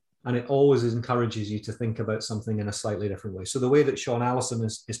interesting, and it always encourages you to think about something in a slightly different way. So the way that Sean Allison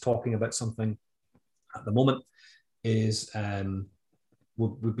is talking about something at the moment is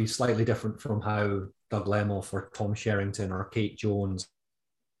would be slightly different from how Doug Lemoff or Tom Sherrington or Kate Jones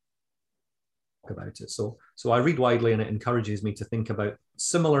talk about it. So I read widely, and it encourages me to think about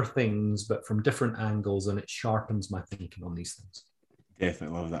similar things, but from different angles, and it sharpens my thinking on these things.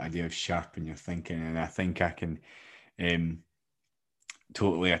 Definitely love that idea of sharpen your thinking, and I think I can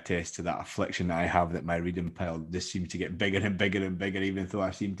totally attest to that affliction that I have, that my reading pile just seems to get bigger and bigger and bigger, even though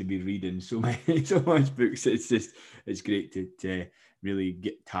I seem to be reading so much books. It's great to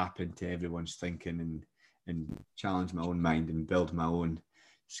really tap into everyone's thinking and challenge my own mind and build my own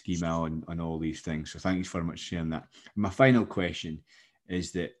schema on all these things. So thank you very much for sharing that. My final question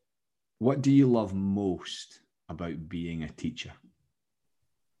is that what do you love most about being a teacher?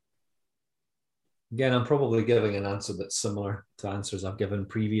 Again, I'm probably giving an answer that's similar to answers I've given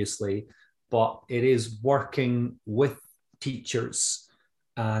previously, but it is working with teachers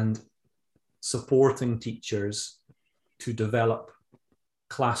and supporting teachers to develop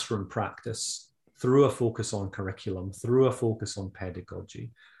classroom practice through a focus on curriculum, through a focus on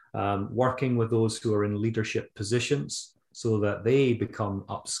pedagogy, working with those who are in leadership positions so that they become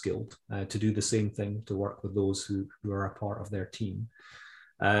upskilled to do the same thing, to work with those who are a part of their team.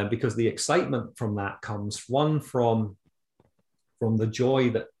 Because the excitement from that comes, one, from the joy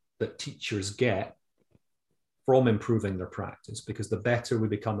that teachers get from improving their practice, because the better we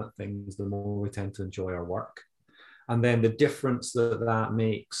become at things, the more we tend to enjoy our work. And then the difference that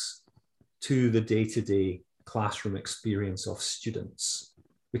makes to the day-to-day classroom experience of students,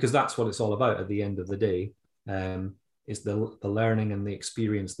 because that's what it's all about at the end of the day, is the learning and the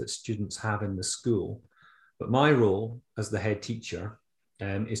experience that students have in the school. But my role as the head teacher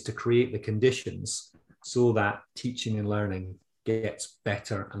is to create the conditions so that teaching and learning gets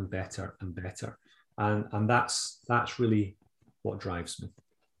better and better and better. And that's really what drives me.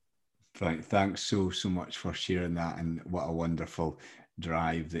 Right. Thanks so much for sharing that, and what a wonderful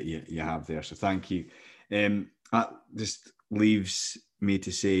drive that you have there. So thank you. That just leaves me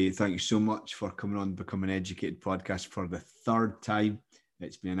to say thank you so much for coming on Becoming Educated podcast for the third time.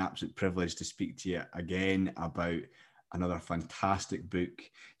 It's been an absolute privilege to speak to you again about another fantastic book.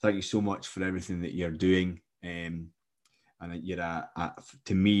 Thank you so much for everything that you're doing. And you're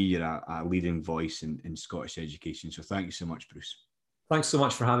to me, you're a leading voice in Scottish education. So thank you so much, Bruce. Thanks so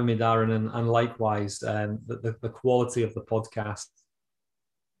much for having me, Darren. And likewise, the quality of the podcast,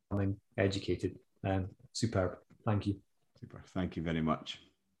 Becoming Educated. Superb. Thank you. Super. Thank you very much.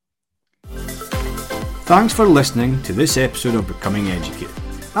 Thanks for listening to this episode of Becoming Educated.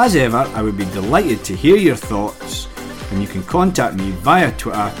 As ever, I would be delighted to hear your thoughts, and you can contact me via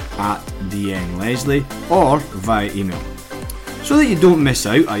Twitter at DNLeslie or via email. So that you don't miss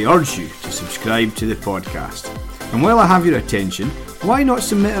out, I urge you to subscribe to the podcast. And while I have your attention, why not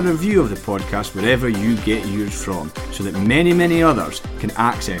submit a review of the podcast wherever you get yours from, so that many, many others can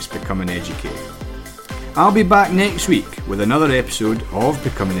access Becoming Educated. I'll be back next week with another episode of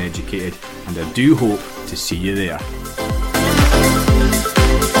Becoming Educated, and I do hope to see you there.